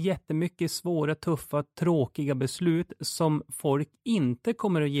man ta jättemycket svåra, tuffa, tråkiga beslut som folk inte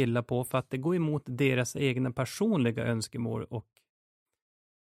kommer att gilla på, för att det går emot deras egna personliga önskemål och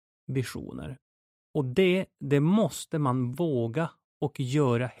visioner. Och det måste man våga och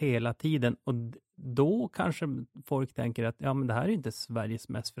göra hela tiden. Och då kanske folk tänker att ja, men det här är inte Sveriges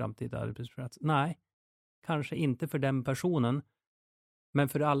mest framtida arbetsplats. Nej, kanske inte för den personen. Men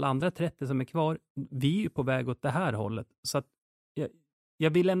för alla andra 30 som är kvar, vi är ju på väg åt det här hållet. Så att jag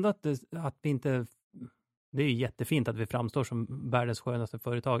vill ändå att vi inte Det är ju jättefint att vi framstår som världens skönaste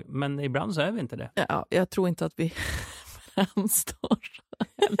företag. Men ibland så är vi inte det. Ja, jag tror inte att vi framstår.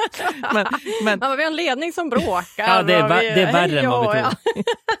 Men vi har en ledning som bråkar. Ja, det är värre än vad vi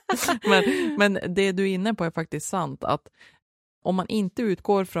tror. Men det du är inne på är faktiskt sant. Att om man inte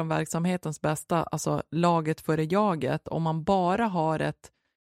utgår från verksamhetens bästa, alltså laget före jaget, om man bara har ett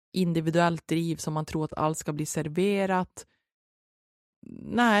individuellt driv som man tror att allt ska bli serverat,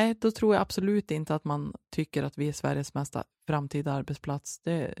 nej, då tror jag absolut inte att man tycker att vi är Sveriges mest framtida arbetsplats.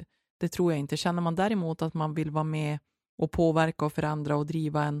 Det tror jag inte. Känner man däremot att man vill vara med och påverka och förändra och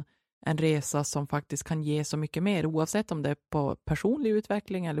driva en resa som faktiskt kan ge så mycket mer, oavsett om det är på personlig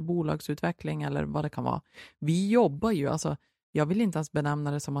utveckling eller bolagsutveckling eller vad det kan vara. Vi jobbar ju, alltså jag vill inte ens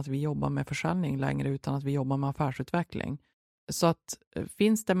benämna det som att vi jobbar med försäljning längre, utan att vi jobbar med affärsutveckling. Så att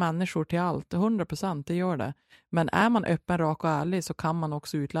finns det människor till allt, 100%, det gör det. Men är man öppen, rak och ärlig så kan man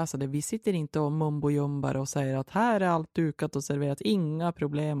också utläsa det. Vi sitter inte och mumbo-jumbar och säger att här är allt dukat och serverat, inga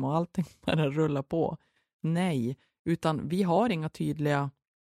problem och allting bara rullar på. Nej, utan vi har inga tydliga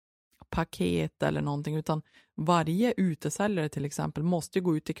paket eller någonting, utan varje utesäljare till exempel måste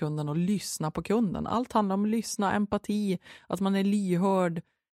gå ut till kunden och lyssna på kunden. Allt handlar om lyssna, empati, att man är lyhörd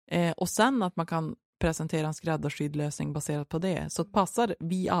och sen att man kan presentera en skräddarsydd lösning baserat på det. Så att passar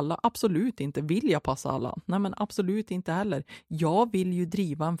vi alla? Absolut inte. Vill jag passa alla? Nej, men absolut inte heller. Jag vill ju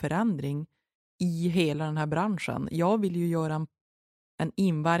driva en förändring i hela den här branschen. Jag vill ju göra en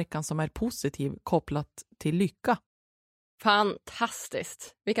inverkan som är positiv kopplat till lycka.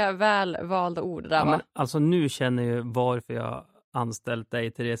 Fantastiskt. Vilka väl valda ord där, va? Alltså nu känner jag varför jag anställt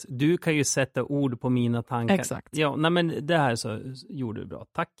dig, Therese. Du kan ju sätta ord på mina tankar. Exakt. Ja, nej men det här så gjorde du bra.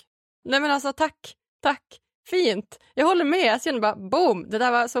 Tack. Nej men alltså tack. Fint. Jag håller med. Jag känner bara boom. Det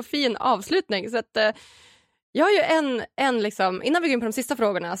där var så fin avslutning. Så att jag har ju en liksom, innan vi går in på de sista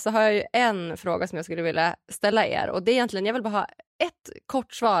frågorna så har jag ju en fråga som jag skulle vilja ställa er. Och det är egentligen, jag vill bara ha ett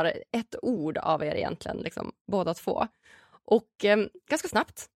kort svar, ett ord av er egentligen, liksom, båda två. Och ganska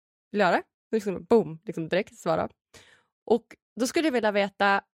snabbt vill jag göra det. Liksom, boom, liksom direkt svara. Och då skulle jag vilja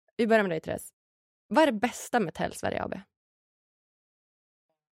veta, vi börjar med dig Therese. Vad är det bästa med Sverige AB?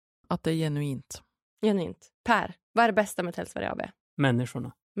 Att det är genuint. Genuint. Per, vad är det bästa med Sverige AB?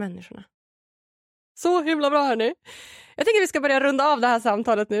 Människorna. Så himla bra hörni. Jag tänker vi ska börja runda av det här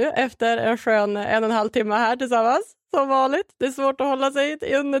samtalet nu efter en skön 1,5 timme här tillsammans. Som vanligt. Det är svårt att hålla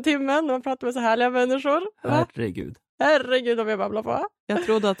sig under timmen när man pratar med så härliga människor. Va? Herregud om jag babblar på. Jag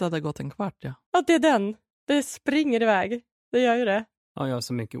trodde att det hade gått en kvart, ja. Att det är den. Det springer iväg. Det gör ju det. Ja, jag har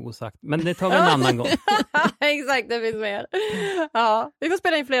så mycket osagt. Men det tar vi en annan gång. Exakt, det finns mer. Ja, vi får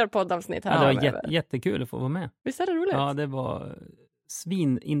spela in fler poddavsnitt här. Ja, det var jättekul att få vara med. Visst är det roligt? Ja, det var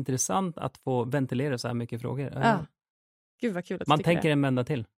svinintressant att få ventilera så här mycket frågor. Ja. Gud vad kul att man tänker en vända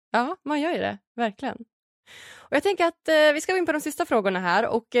till. Ja, man gör ju det. Verkligen. Och jag tänker att vi ska gå in på de sista frågorna här.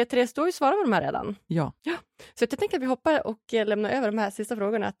 Och Therese, du har ju svarat på de här redan. Ja. Så jag tänker att vi hoppar och lämnar över de här sista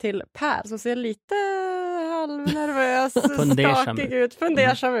frågorna till Per som ser lite halvnervös, skakig ut.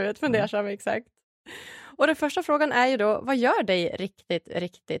 Fundersam, exakt. Och den första frågan är ju då, vad gör dig riktigt,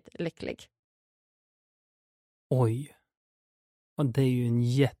 riktigt lycklig? Oj. Och det är ju en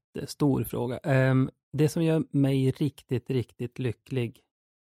jättestor fråga. Det som gör mig riktigt, riktigt lycklig.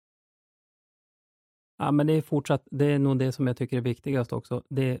 Ja, men det är nog det som jag tycker är viktigast också.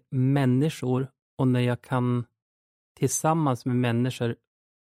 Det är människor, och när jag kan tillsammans med människor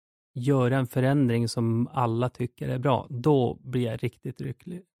göra en förändring som alla tycker är bra, då blir jag riktigt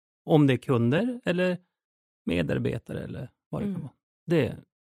lycklig. Om det är kunder eller medarbetare eller vad det kan vara. Det är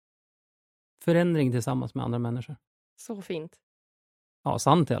förändring tillsammans med andra människor. Så fint. Ja,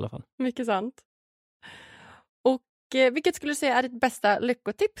 sant i alla fall. Mycket sant. Och vilket skulle du säga är ditt bästa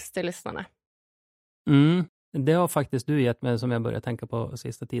lyckotips till lyssnarna? Det har faktiskt du gett mig, som jag började tänka på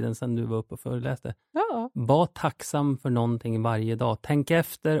sista tiden sedan du var uppe och föreläste. Ja. Var tacksam för någonting varje dag. Tänk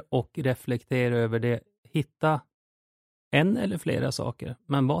efter och reflektera över det. Hitta en eller flera saker,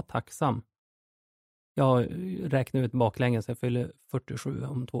 men var tacksam. Jag räknar ut baklänges, jag fyller 47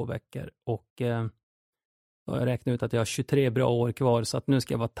 om 2 veckor och jag räknar ut att jag har 23 bra år kvar, så att nu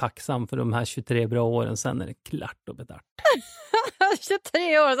ska jag vara tacksam för de här 23 bra åren, sen är det klart och betart.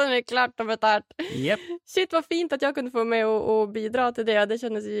 23 år, sen är det klart och betart. Yep. Shit, vad fint att jag kunde få med och bidra till det. Det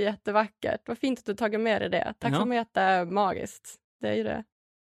kändes ju jättevackert. Vad fint att du tagit med dig det. Tacksamhet är magiskt. Det är ju det.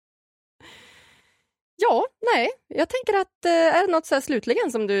 Ja, nej. Jag tänker att är det något så här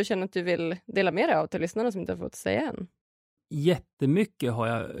slutligen som du känner att du vill dela med dig av till lyssnarna som inte har fått säga än? Jättemycket har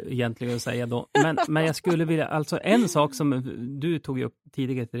jag egentligen att säga då. Men jag skulle vilja, alltså en sak som du tog upp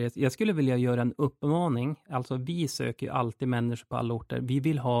tidigare, Therese, jag skulle vilja göra en uppmaning. Alltså vi söker ju alltid människor på alla orter. Vi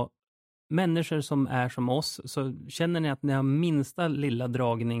vill ha människor som är som oss, så känner ni att ni har minsta lilla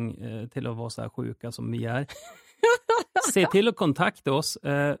dragning till att vara så här sjuka som vi är. Se till att kontakta oss.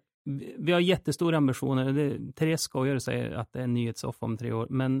 Vi har jättestora ambitioner. Therese skojar och säger att det är en nyhetsoff om 3 år.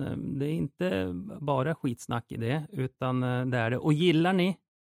 Men det är inte bara skitsnack i det, utan det är det. Och gillar ni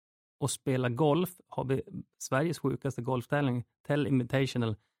att spela golf, har vi Sveriges sjukaste golftävling, Tell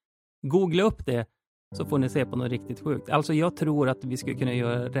Invitational. Googla upp det, så får ni se på något riktigt sjukt. Alltså jag tror att vi skulle kunna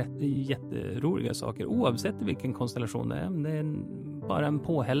göra jätteroliga saker oavsett vilken konstellation det är. Det är bara en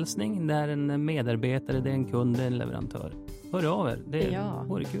påhälsning, det är en medarbetare, det är en kund, det är en leverantör. Hör av er, det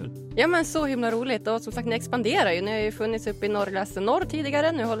vore kul. Ja, men så himla roligt. Och som sagt, ni expanderar ju. Ni har ju funnits uppe i norr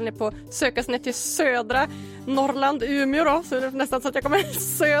tidigare. Nu håller ni på att söka sig ner till södra Norrland, Umeå då. Så det är nästan så att jag kommer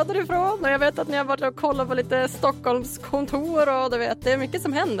söderifrån. Och jag vet att ni har varit och kollat på lite Stockholms kontor. Och du vet, det är mycket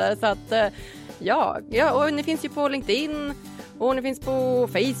som händer. Så att ja, och ni finns ju på LinkedIn. Och ni finns på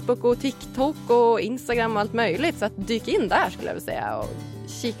Facebook och TikTok och Instagram och allt möjligt. Så att dyk in där skulle jag vilja säga. Och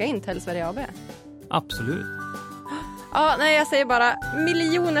kika in till Sverige AB. Absolut. Ja, nej, jag säger bara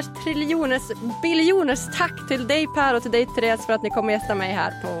miljoners, triljoners, biljoners tack till dig Per och till dig Therese för att ni kommer gästa mig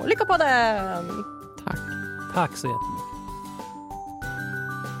här på Lyckopodden. Tack så jättemycket.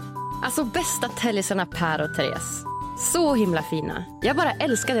 Alltså bästa tällisarna Per och Therese. Så himla fina. Jag bara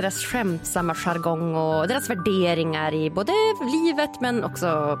älskar deras skämtsamma jargong och deras värderingar i både livet men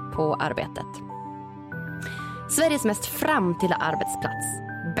också på arbetet. Sveriges mest framtida arbetsplats.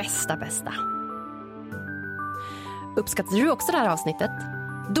 Bästa. Uppskattar du också det här avsnittet?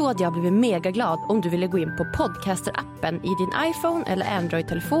 Då hade jag blivit mega glad om du ville gå in på Podcaster-appen i din iPhone eller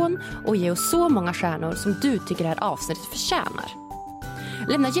Android-telefon och ge oss så många stjärnor som du tycker det här avsnittet förtjänar.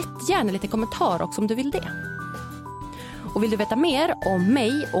 Lämna jättegärna lite kommentar också om du vill det. Och vill du veta mer om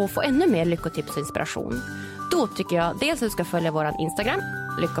mig och få ännu mer lyckotips och inspiration, då tycker jag dels att du ska följa våran Instagram,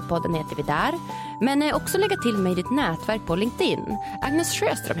 Lyckopodden heter vi där, men också lägga till mig i ditt nätverk på LinkedIn. Agnes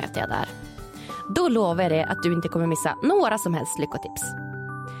Sjöström heter jag där. Då lovar jag dig att du inte kommer missa några som helst lyckotips.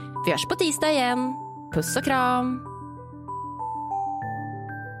 Vi hörs på tisdag igen. Puss och kram!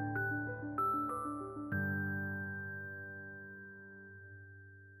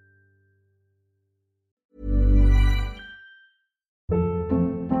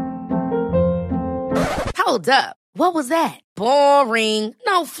 Hold up. What was that? Boring.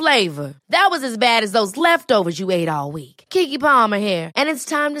 No flavor. That was as bad as those leftovers you ate all week. Keke Palmer here. And it's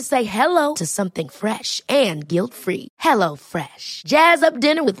time to say hello to something fresh and guilt-free. Hello Fresh. Jazz up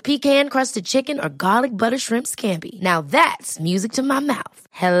dinner with pecan-crusted chicken or garlic butter shrimp scampi. Now that's music to my mouth.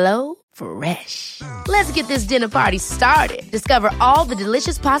 Hello Fresh. Let's get this dinner party started. Discover all the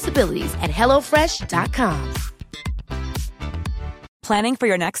delicious possibilities at hellofresh.com. Planning for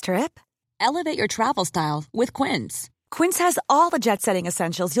your next trip? Elevate your travel style with Quince. Quince has all the jet-setting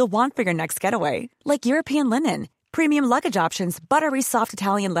essentials you'll want for your next getaway, like European linen, premium luggage options, buttery soft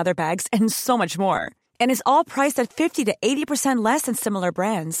Italian leather bags, and so much more. And is all priced at 50 to 80% less than similar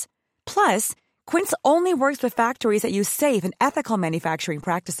brands. Plus, Quince only works with factories that use safe and ethical manufacturing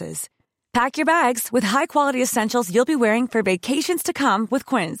practices. Pack your bags with high-quality essentials you'll be wearing for vacations to come with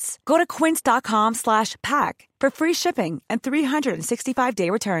Quince. Go to quince.com/pack for free shipping and 365-day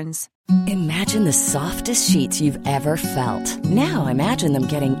returns. Imagine the softest sheets you've ever felt. Now imagine them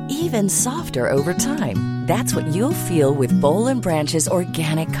getting even softer over time. That's what you'll feel with Boll & Branch's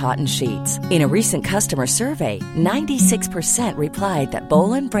organic cotton sheets. In a recent customer survey, 96% replied that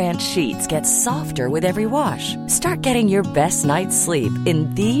Boll & Branch sheets get softer with every wash. Start getting your best night's sleep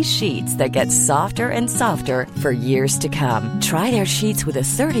in these sheets that get softer and softer for years to come. Try their sheets with a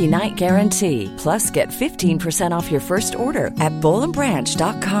 30-night guarantee. Plus, get 15% off your first order at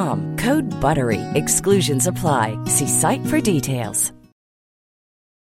bollandbranch.com. Code BUTTERY. Exclusions apply. See site for details.